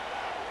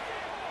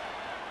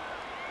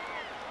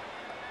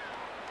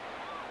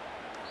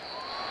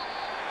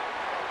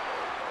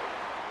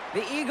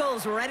 The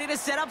Eagles ready to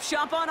set up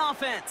shop on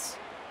offense.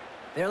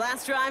 Their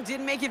last drive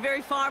didn't make it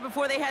very far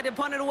before they had to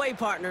punt it away,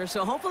 partner,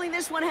 so hopefully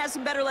this one has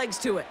some better legs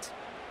to it.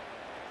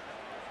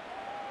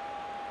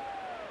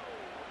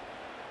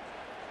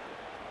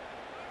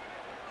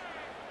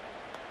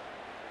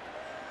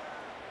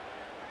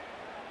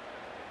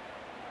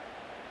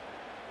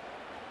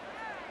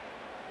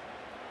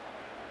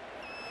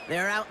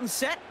 They're out and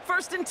set,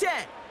 1st and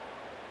 10.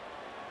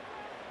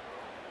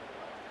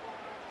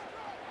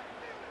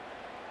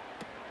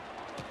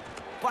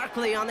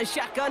 Barkley on the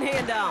shotgun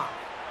handoff.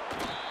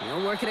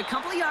 He'll work it a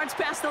couple of yards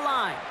past the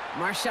line.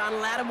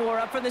 Marshawn Lattimore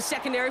up from the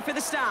secondary for the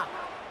stop.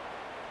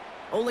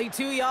 Only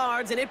 2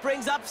 yards, and it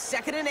brings up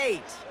 2nd and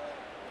 8.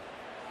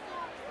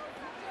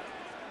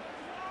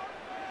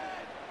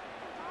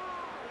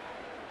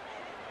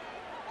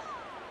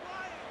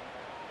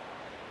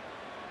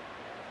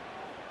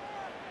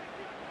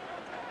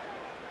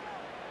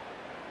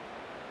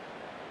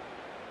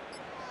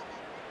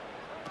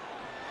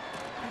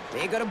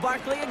 They go to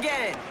Barkley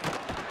again.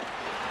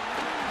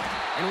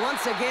 And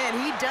once again,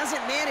 he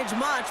doesn't manage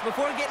much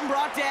before getting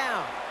brought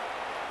down.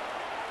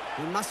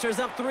 He musters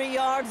up 3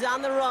 yards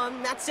on the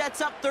run. That sets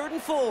up 3rd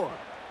and 4.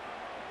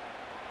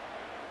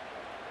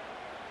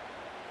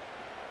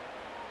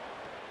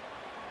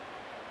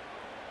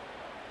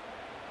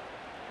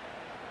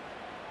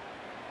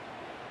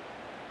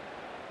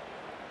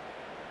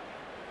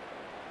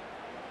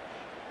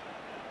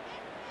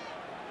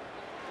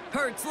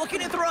 Hurts looking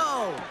to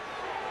throw.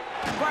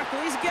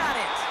 Barkley's got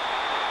it.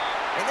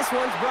 And this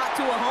one's brought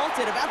to a halt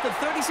at about the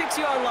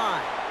 36-yard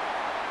line.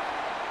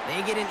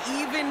 They get an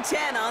even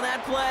 10 on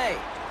that play.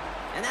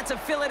 And that's a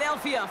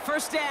Philadelphia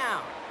 1st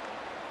down.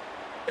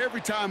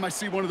 Every time I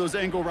see one of those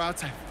angle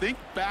routes, I think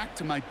back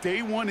to my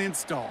day 1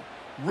 install.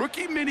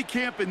 Rookie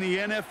minicamp in the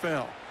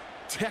NFL.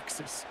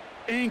 Texas,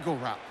 angle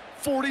route.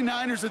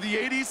 49ers of the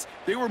 80s,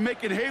 they were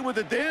making hay with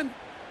it then,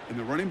 and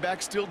the running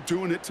back's still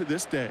doing it to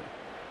this day.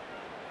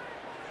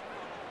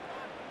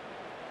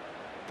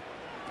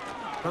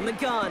 From the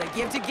gun, a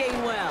give to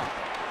Gainwell.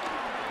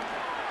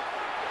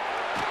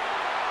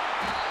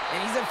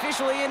 And he's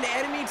officially into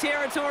enemy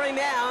territory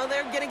now.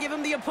 They're going to give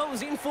him the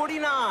opposing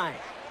 49.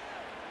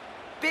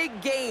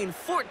 Big gain,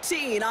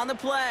 14 on the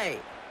play.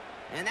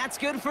 And that's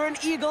good for an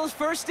Eagles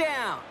first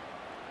down.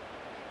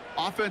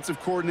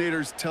 Offensive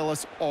coordinators tell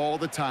us all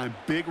the time,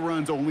 big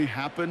runs only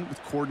happen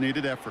with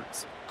coordinated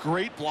efforts.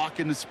 Great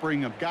blocking to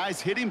spring them.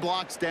 Guys hitting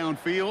blocks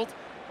downfield,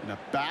 and a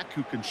back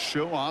who can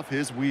show off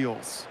his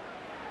wheels.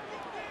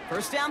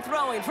 First down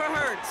throwing for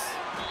Hurts.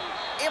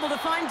 Able to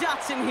find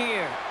Dotson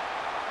here.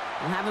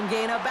 We'll have him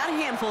gain about a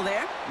handful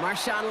there.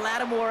 Marshawn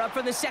Lattimore up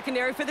for the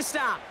secondary for the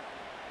stop.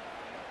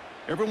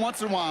 Every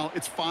once in a while,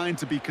 it's fine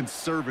to be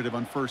conservative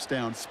on first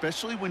down,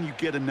 especially when you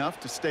get enough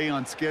to stay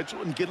on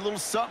schedule and get a little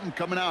something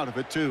coming out of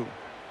it, too.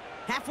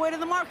 Halfway to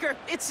the marker.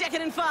 It's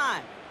 2nd and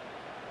 5.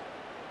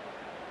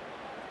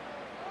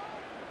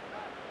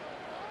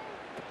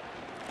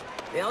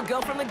 They'll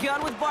go from the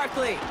gun with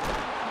Barkley.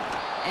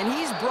 And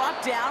he's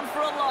brought down for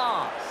a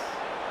loss.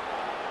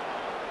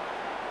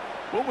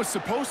 What was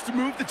supposed to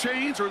move the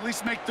chains, or at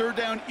least make third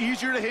down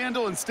easier to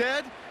handle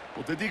instead?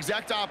 Well, did the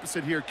exact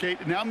opposite here,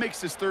 Kate. It now makes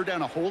this third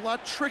down a whole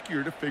lot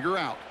trickier to figure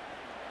out.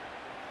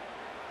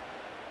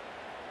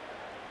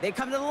 They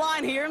come to the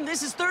line here, and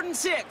this is 3rd and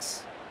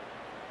 6.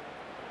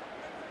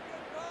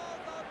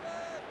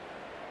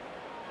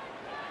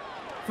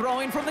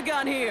 Throwing from the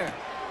gun here.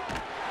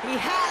 He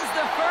has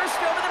the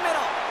first over the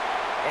middle.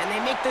 And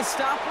they make the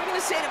stop, we're going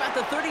to say, at about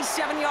the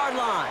 37-yard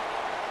line.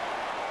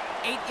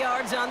 8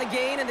 yards on the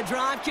gain, and the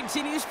drive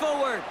continues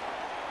forward.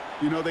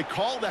 You know, they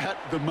call that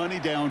the money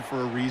down for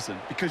a reason,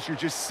 because you're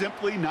just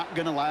simply not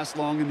going to last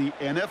long in the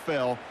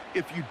NFL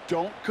if you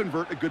don't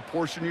convert a good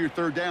portion of your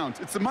third downs.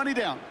 It's the money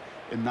down,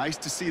 and nice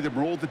to see them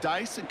roll the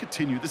dice and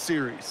continue the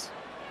series.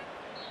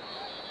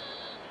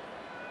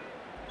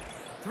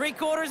 3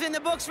 quarters in the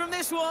books from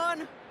this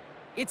one.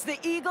 It's the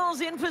Eagles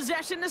in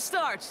possession to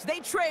start. They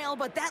trail,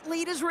 but that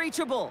lead is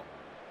reachable.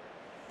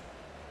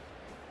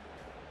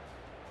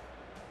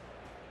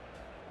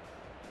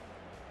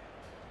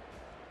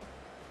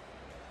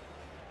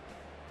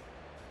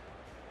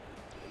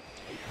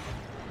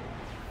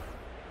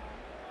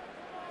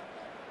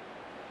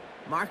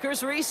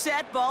 Markers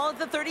reset, ball at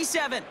the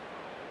 37.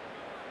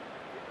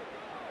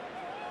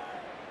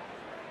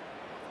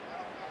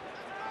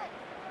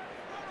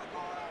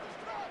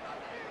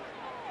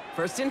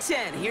 First and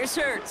 10, here's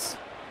Hurts.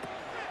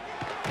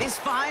 This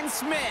finds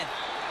Smith.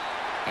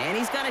 And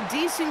he's got a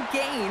decent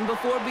gain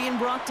before being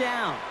brought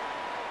down.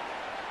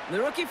 The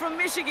rookie from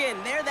Michigan,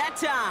 there that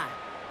time.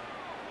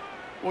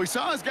 Well, he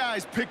saw his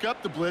guys pick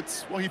up the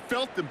blitz. Well, he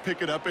felt them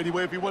pick it up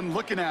anyway if he wasn't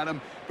looking at him.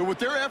 But with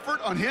their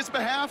effort on his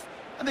behalf,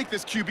 I think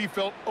this QB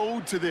felt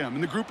owed to them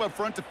and the group up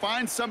front to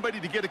find somebody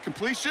to get a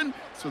completion,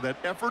 so that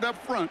effort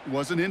up front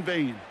wasn't in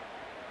vain.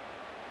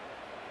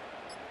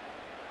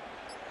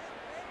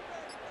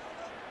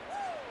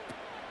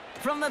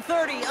 From the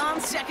 30 on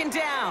 2nd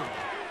down.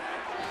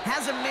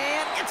 Has a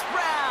man, it's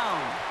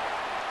Brown.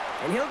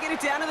 And he'll get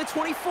it down to the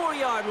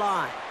 24-yard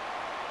line.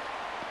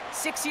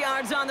 6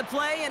 yards on the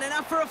play and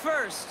enough for a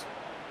first.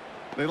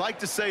 They like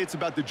to say it's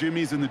about the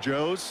Jimmies and the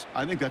Joes.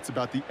 I think that's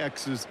about the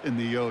X's and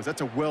the O's.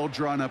 That's a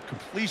well-drawn-up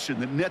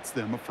completion that nets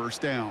them a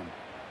first down.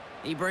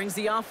 He brings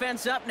the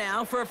offense up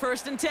now for a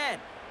 1st and 10.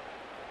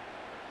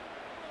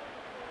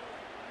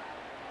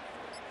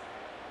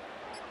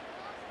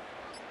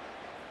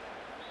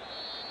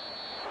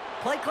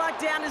 Play clock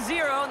down to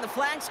 0, and the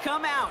flags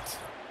come out.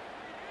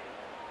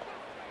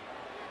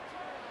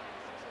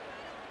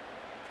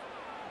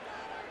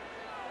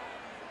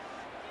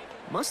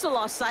 Must have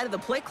lost sight of the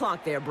play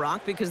clock there,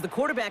 Brock, because the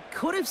quarterback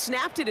could have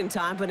snapped it in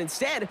time, but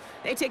instead,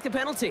 they take the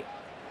penalty.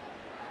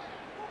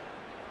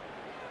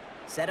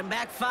 Set him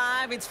back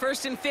 5. It's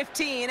 1st and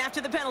 15 after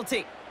the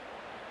penalty.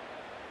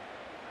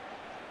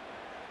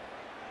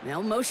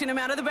 They'll motion him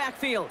out of the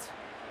backfield.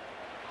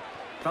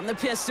 From the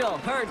pistol,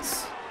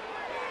 Hurts.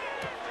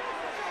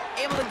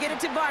 Able to get it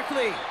to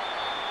Barkley.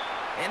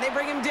 And they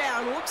bring him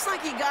down. Looks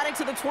like he got it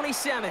to the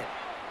 27.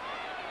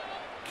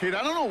 Kate,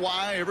 I don't know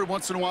why every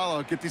once in a while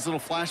I'll get these little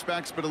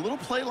flashbacks, but a little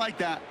play like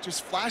that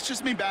just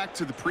flashes me back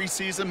to the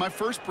preseason, my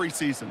first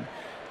preseason,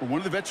 where one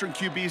of the veteran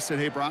QBs said,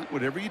 hey, Brock,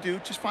 whatever you do,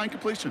 just find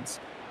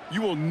completions.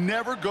 You will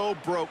never go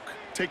broke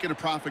taking a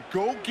profit.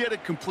 Go get a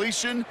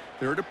completion.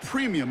 They're at a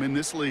premium in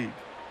this league.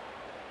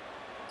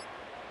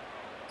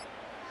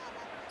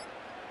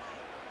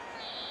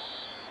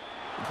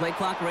 The play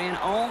clock ran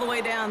all the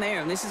way down there,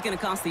 and this is going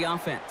to cost the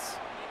offense.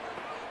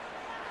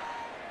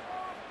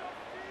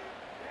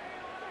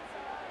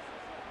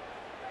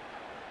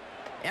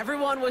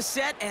 Everyone was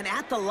set and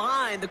at the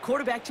line. The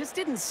quarterback just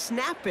didn't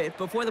snap it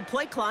before the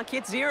play clock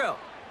hit 0.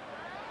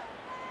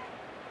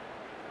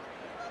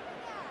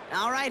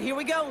 All right, here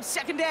we go.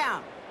 2nd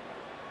down.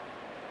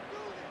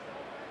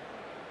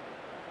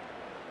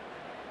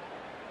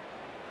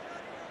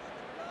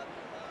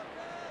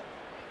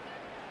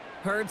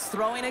 Hurts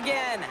throwing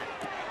again.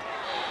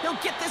 He'll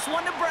get this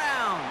one to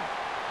Brown.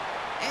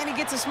 And he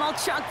gets a small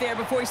chunk there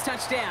before he's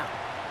touched down.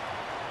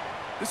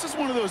 This is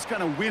one of those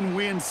kind of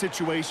win-win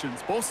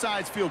situations. Both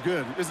sides feel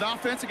good. As an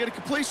offense, I get a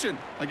completion.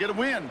 I get a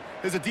win.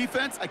 As a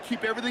defense, I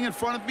keep everything in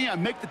front of me. I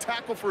make the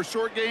tackle for a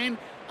short gain.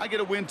 I get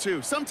a win,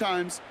 too.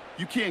 Sometimes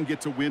you can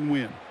get to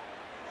win-win.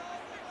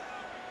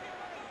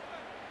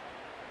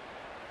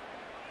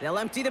 They'll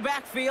empty the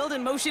backfield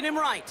and motion him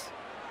right.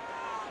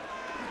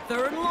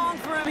 3rd and long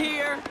for him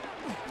here.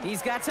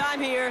 He's got time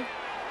here.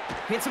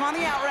 Hits him on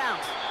the out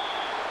route.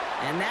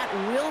 And that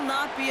will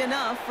not be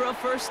enough for a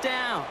first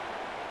down.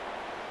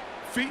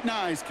 Feet and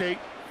eyes, Kate.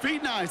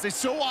 Feet and eyes. They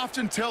so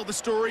often tell the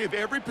story of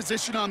every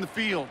position on the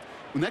field.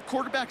 When that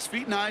quarterback's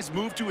feet and eyes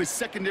move to his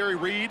secondary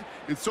read,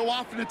 and so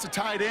often it's a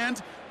tight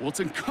end, well, it's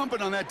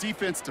incumbent on that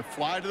defense to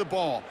fly to the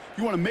ball.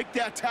 You want to make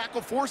that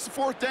tackle, force the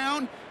 4th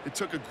down? It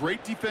took a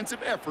great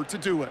defensive effort to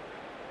do it.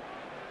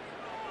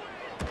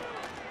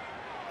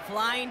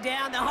 Flying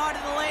down the heart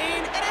of the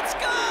lane, and it's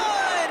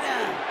good!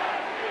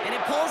 And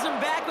it pulls him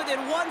back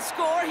within 1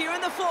 score here in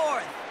the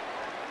 4th.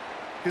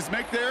 His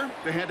make there,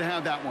 they had to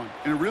have that one.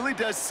 And it really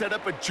does set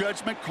up a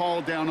judgment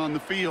call down on the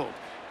field.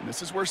 And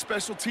this is where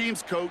special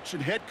teams coach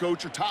and head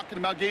coach are talking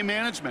about game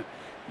management.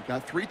 You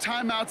got 3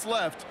 timeouts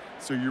left,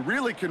 so you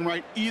really can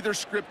write either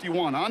script you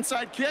want.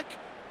 Onside kick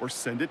or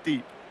send it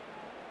deep.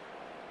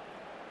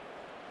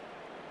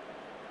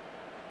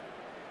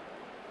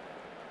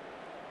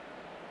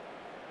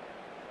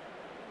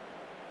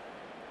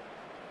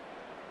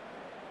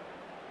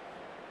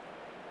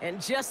 And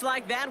just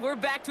like that, we're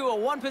back to a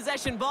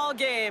 1-possession ball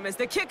game as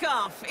the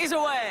kickoff is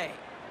away.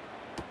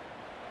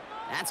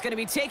 That's going to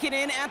be taken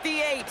in at the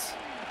 8.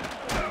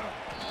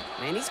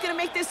 And he's going to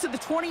make this to the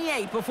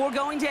 28 before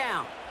going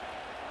down.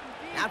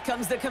 Out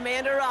comes the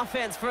Commander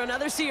offense for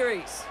another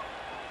series.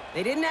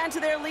 They didn't add to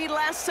their lead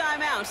last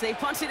time out. They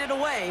punted it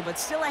away, but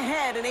still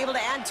ahead and able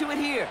to add to it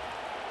here.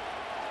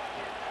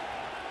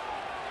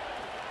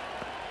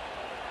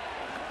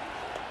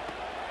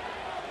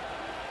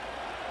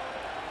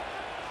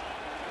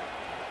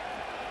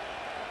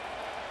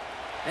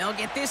 They'll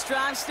get this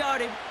drive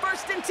started.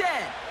 1st and 10.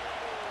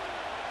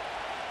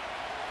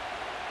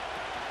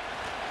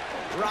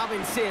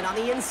 Robinson on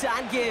the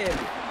inside give.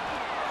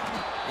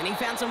 And he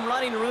found some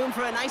running room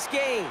for a nice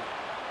gain.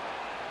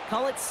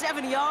 Call it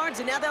 7 yards,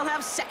 and now they'll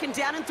have 2nd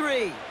down and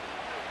 3.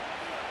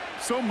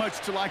 So much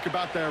to like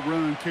about that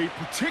run, Kate,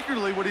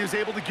 particularly what he was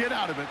able to get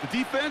out of it. The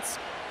defense,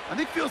 I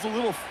think, feels a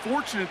little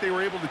fortunate they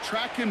were able to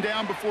track him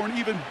down before an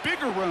even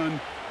bigger run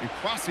and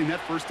crossing that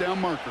 1st down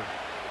marker.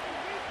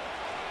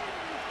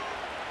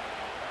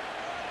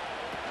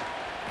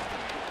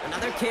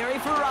 Another carry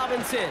for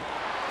Robinson.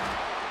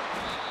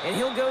 And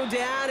he'll go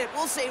down, and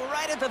we'll say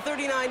right at the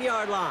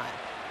 39-yard line.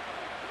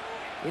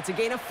 It's a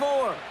gain of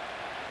 4.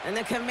 And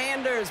the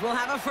Commanders will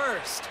have a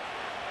 1st.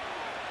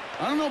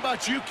 I don't know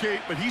about you,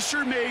 Kate, but he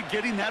sure made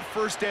getting that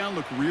 1st down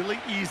look really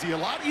easy. A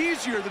lot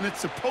easier than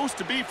it's supposed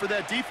to be for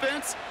that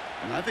defense.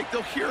 And I think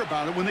they'll hear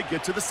about it when they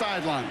get to the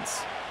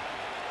sidelines.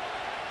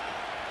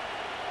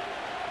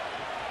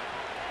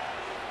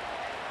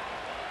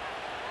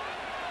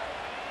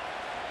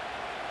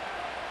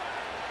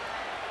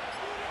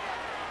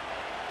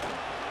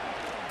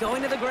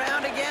 Going to the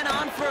ground again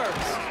on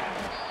 1st.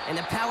 And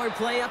the power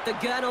play up the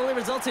gut only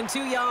results in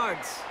 2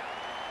 yards.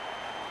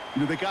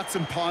 You know, they got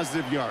some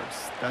positive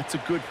yards. That's a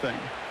good thing.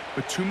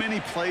 But too many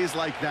plays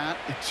like that,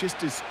 it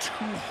just is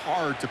too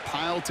hard to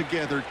pile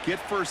together, get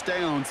 1st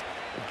downs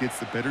against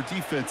the better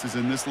defenses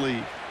in this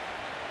league.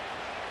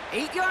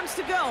 8 yards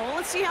to go.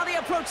 Let's see how they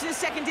approach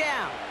this 2nd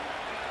down.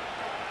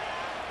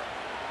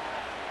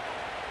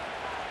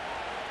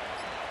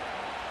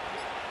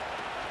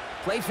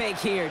 Play fake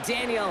here.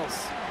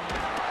 Daniels.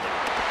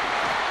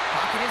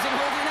 Pocket isn't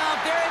holding up.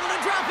 They're able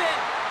to drop it.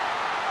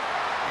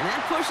 And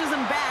that pushes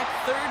them back.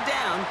 3rd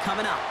down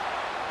coming up.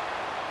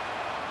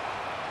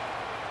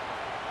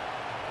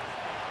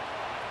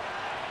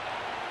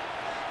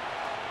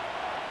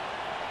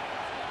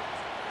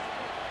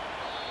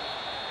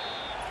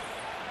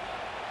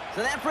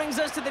 So that brings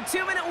us to the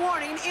 2-minute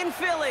warning in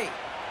Philly.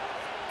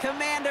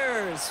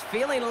 Commanders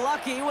feeling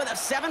lucky with a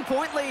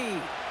 7-point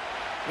lead.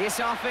 This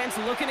offense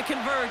looking to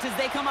convert as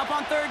they come up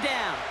on 3rd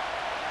down.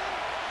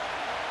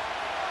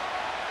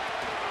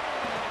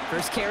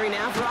 First carry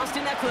now for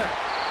Austin Eckler.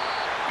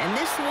 And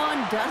this one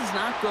does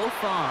not go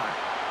far.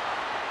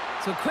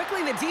 So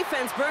quickly the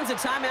defense burns a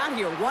timeout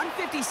here.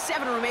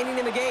 1:57 remaining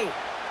in the game.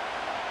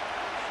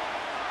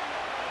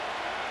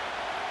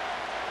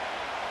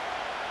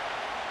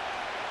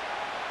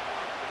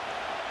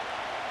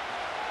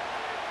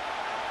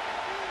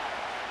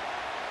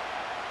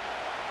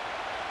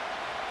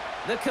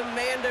 The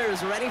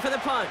Commanders ready for the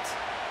punt.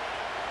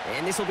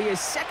 And this will be his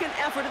 2nd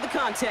effort of the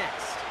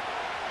contest.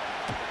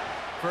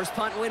 First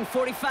punt win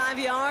 45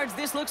 yards.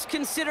 This looks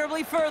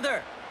considerably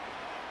further.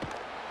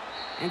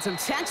 And some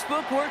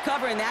textbook work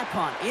covering that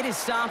punt. It is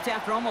stopped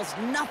after almost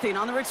nothing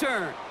on the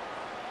return.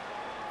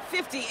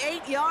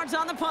 58 yards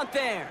on the punt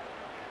there.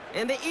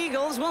 And the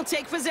Eagles will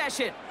take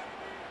possession.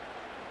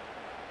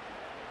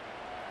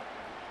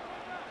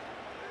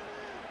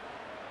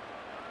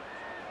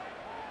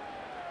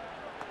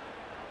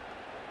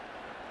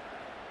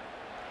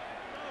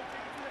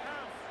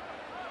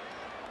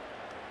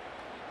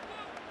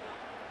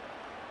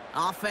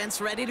 Offense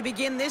ready to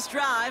begin this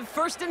drive.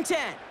 1st and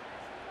 10.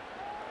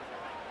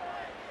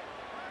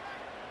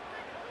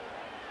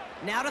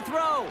 Now to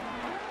throw.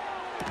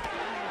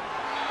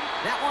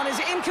 That one is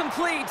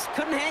incomplete.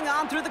 Couldn't hang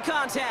on through the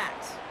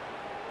contact.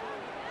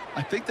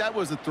 I think that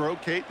was a throw,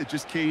 Kate, that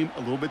just came a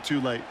little bit too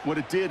late. What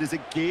it did is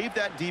it gave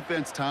that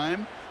defense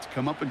time to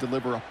come up and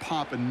deliver a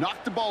pop and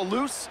knock the ball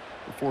loose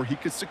before he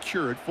could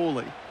secure it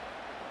fully.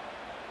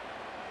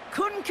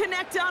 Couldn't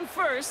connect on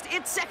first.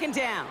 It's second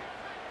down.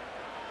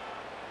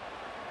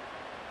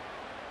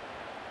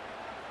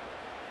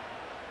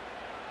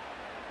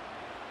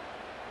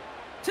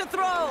 To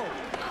throw.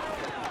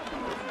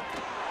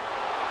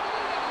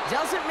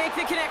 Doesn't make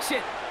the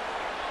connection.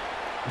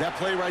 That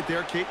play right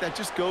there, Kate, that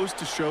just goes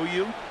to show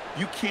you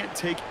can't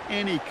take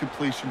any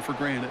completion for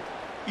granted.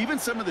 Even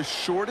some of the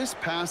shortest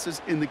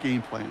passes in the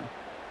game plan.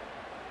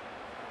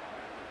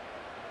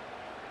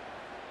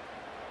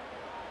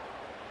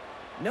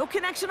 No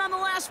connection on the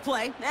last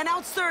play, and now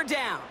it's third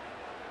down.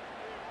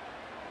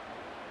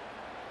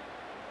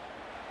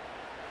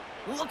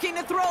 Looking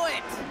to throw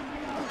it.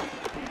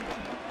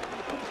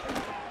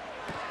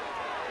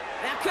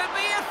 That could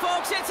be it,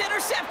 folks. It's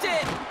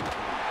intercepted.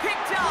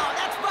 Picked off.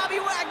 That's Bobby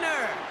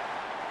Wagner.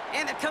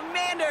 And the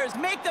Commanders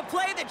make the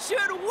play that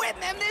should win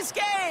them this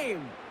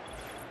game.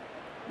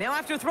 Now,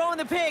 after throwing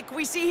the pick,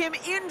 we see him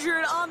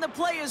injured on the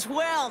play as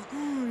well.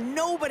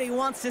 Nobody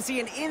wants to see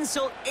an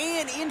insult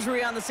and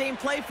injury on the same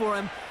play for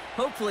him.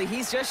 Hopefully,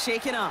 he's just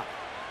shaken up.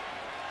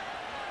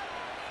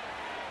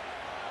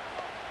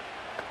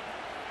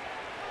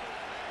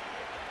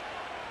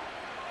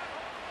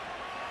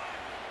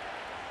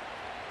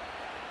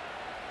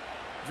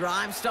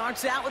 Drive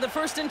starts out with a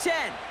 1st and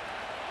 10.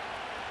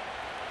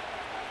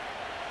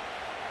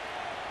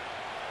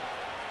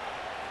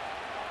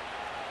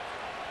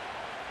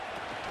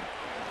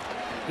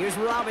 Here's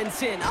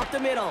Robinson up the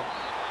middle.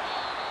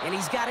 And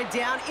he's got it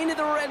down into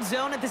the red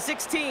zone at the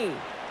 16.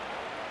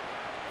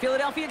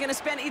 Philadelphia going to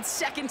spend its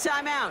second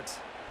timeout.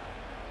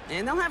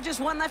 And they'll have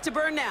just one left to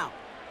burn now.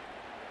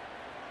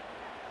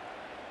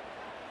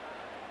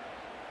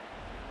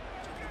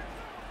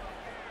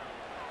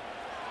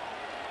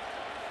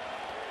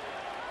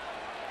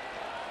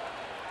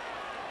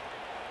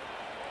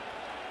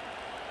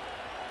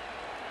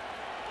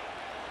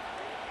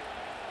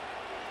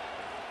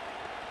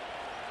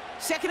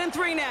 Second and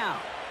 3 now.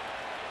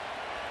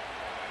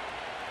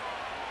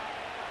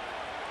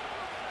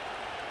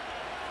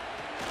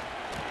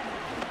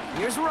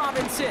 Here's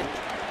Robinson.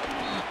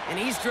 And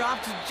he's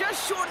dropped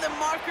just short of the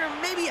marker,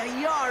 maybe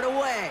a yard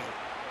away.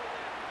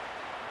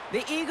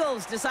 The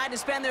Eagles decide to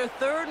spend their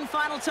third and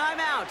final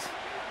timeout.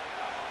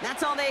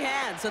 That's all they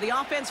had, so the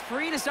offense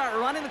free to start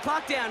running the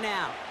clock down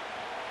now.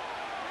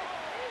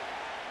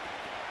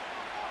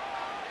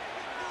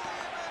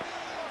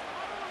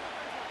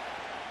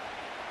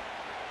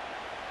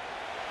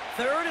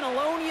 Third and a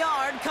lone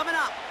yard coming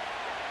up.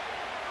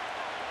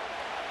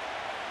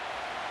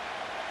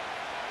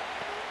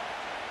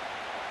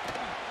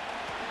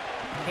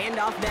 Hand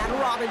off now to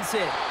Robinson.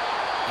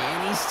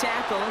 And he's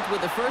tackled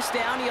with the first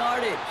down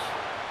yardage.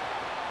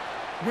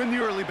 Win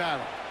the early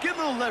battle. Get a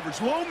little leverage.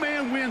 Low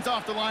man wins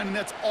off the line, and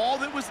that's all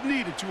that was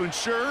needed to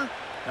ensure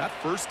that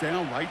first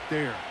down right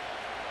there.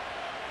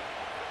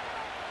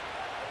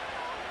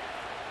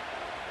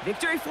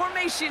 Victory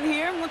formation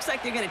here. Looks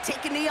like they're going to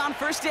take a knee on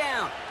first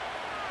down.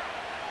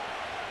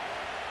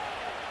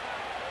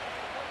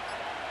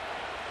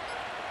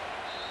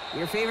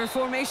 Your favorite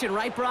formation,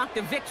 right, Brock?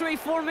 The victory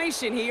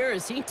formation here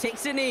as he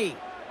takes a knee.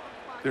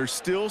 There's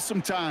still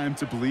some time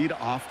to bleed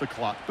off the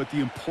clock, but the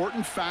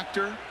important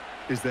factor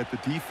is that the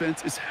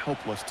defense is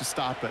helpless to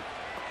stop it.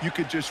 You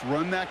could just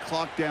run that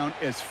clock down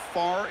as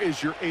far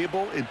as you're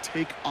able and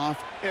take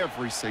off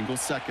every single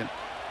second.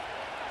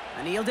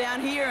 A kneel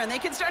down here, and they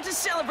can start to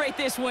celebrate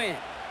this win.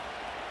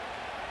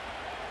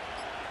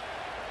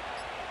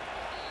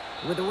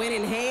 With the win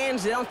in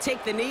hands, they'll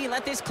take the knee,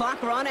 let this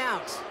clock run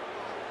out.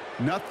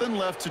 Nothing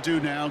left to do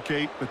now,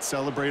 Kate, but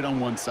celebrate on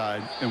one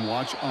side and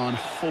watch on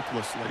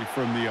hopelessly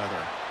from the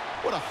other.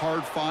 What a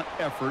hard-fought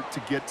effort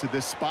to get to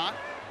this spot,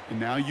 and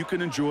now you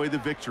can enjoy the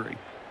victory.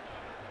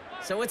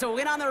 So it's a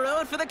win on the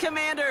road for the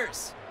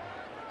Commanders.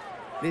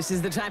 This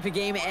is the type of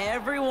game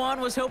everyone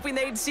was hoping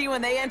they'd see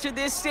when they entered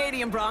this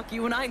stadium, Brock,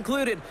 you and I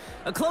included.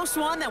 A close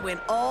one that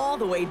went all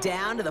the way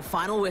down to the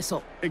final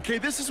whistle. And,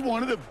 Kate, this is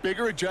one of the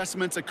bigger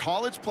adjustments a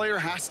college player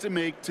has to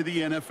make to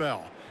the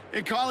NFL.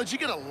 In college, you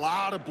get a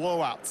lot of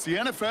blowouts. The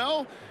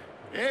NFL,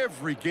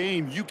 every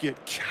game you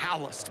get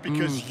calloused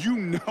because you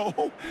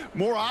know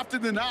more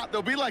often than not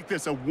they'll be like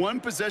this, a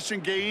one-possession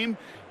game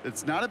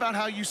that's not about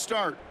how you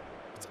start.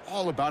 It's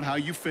all about how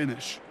you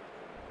finish.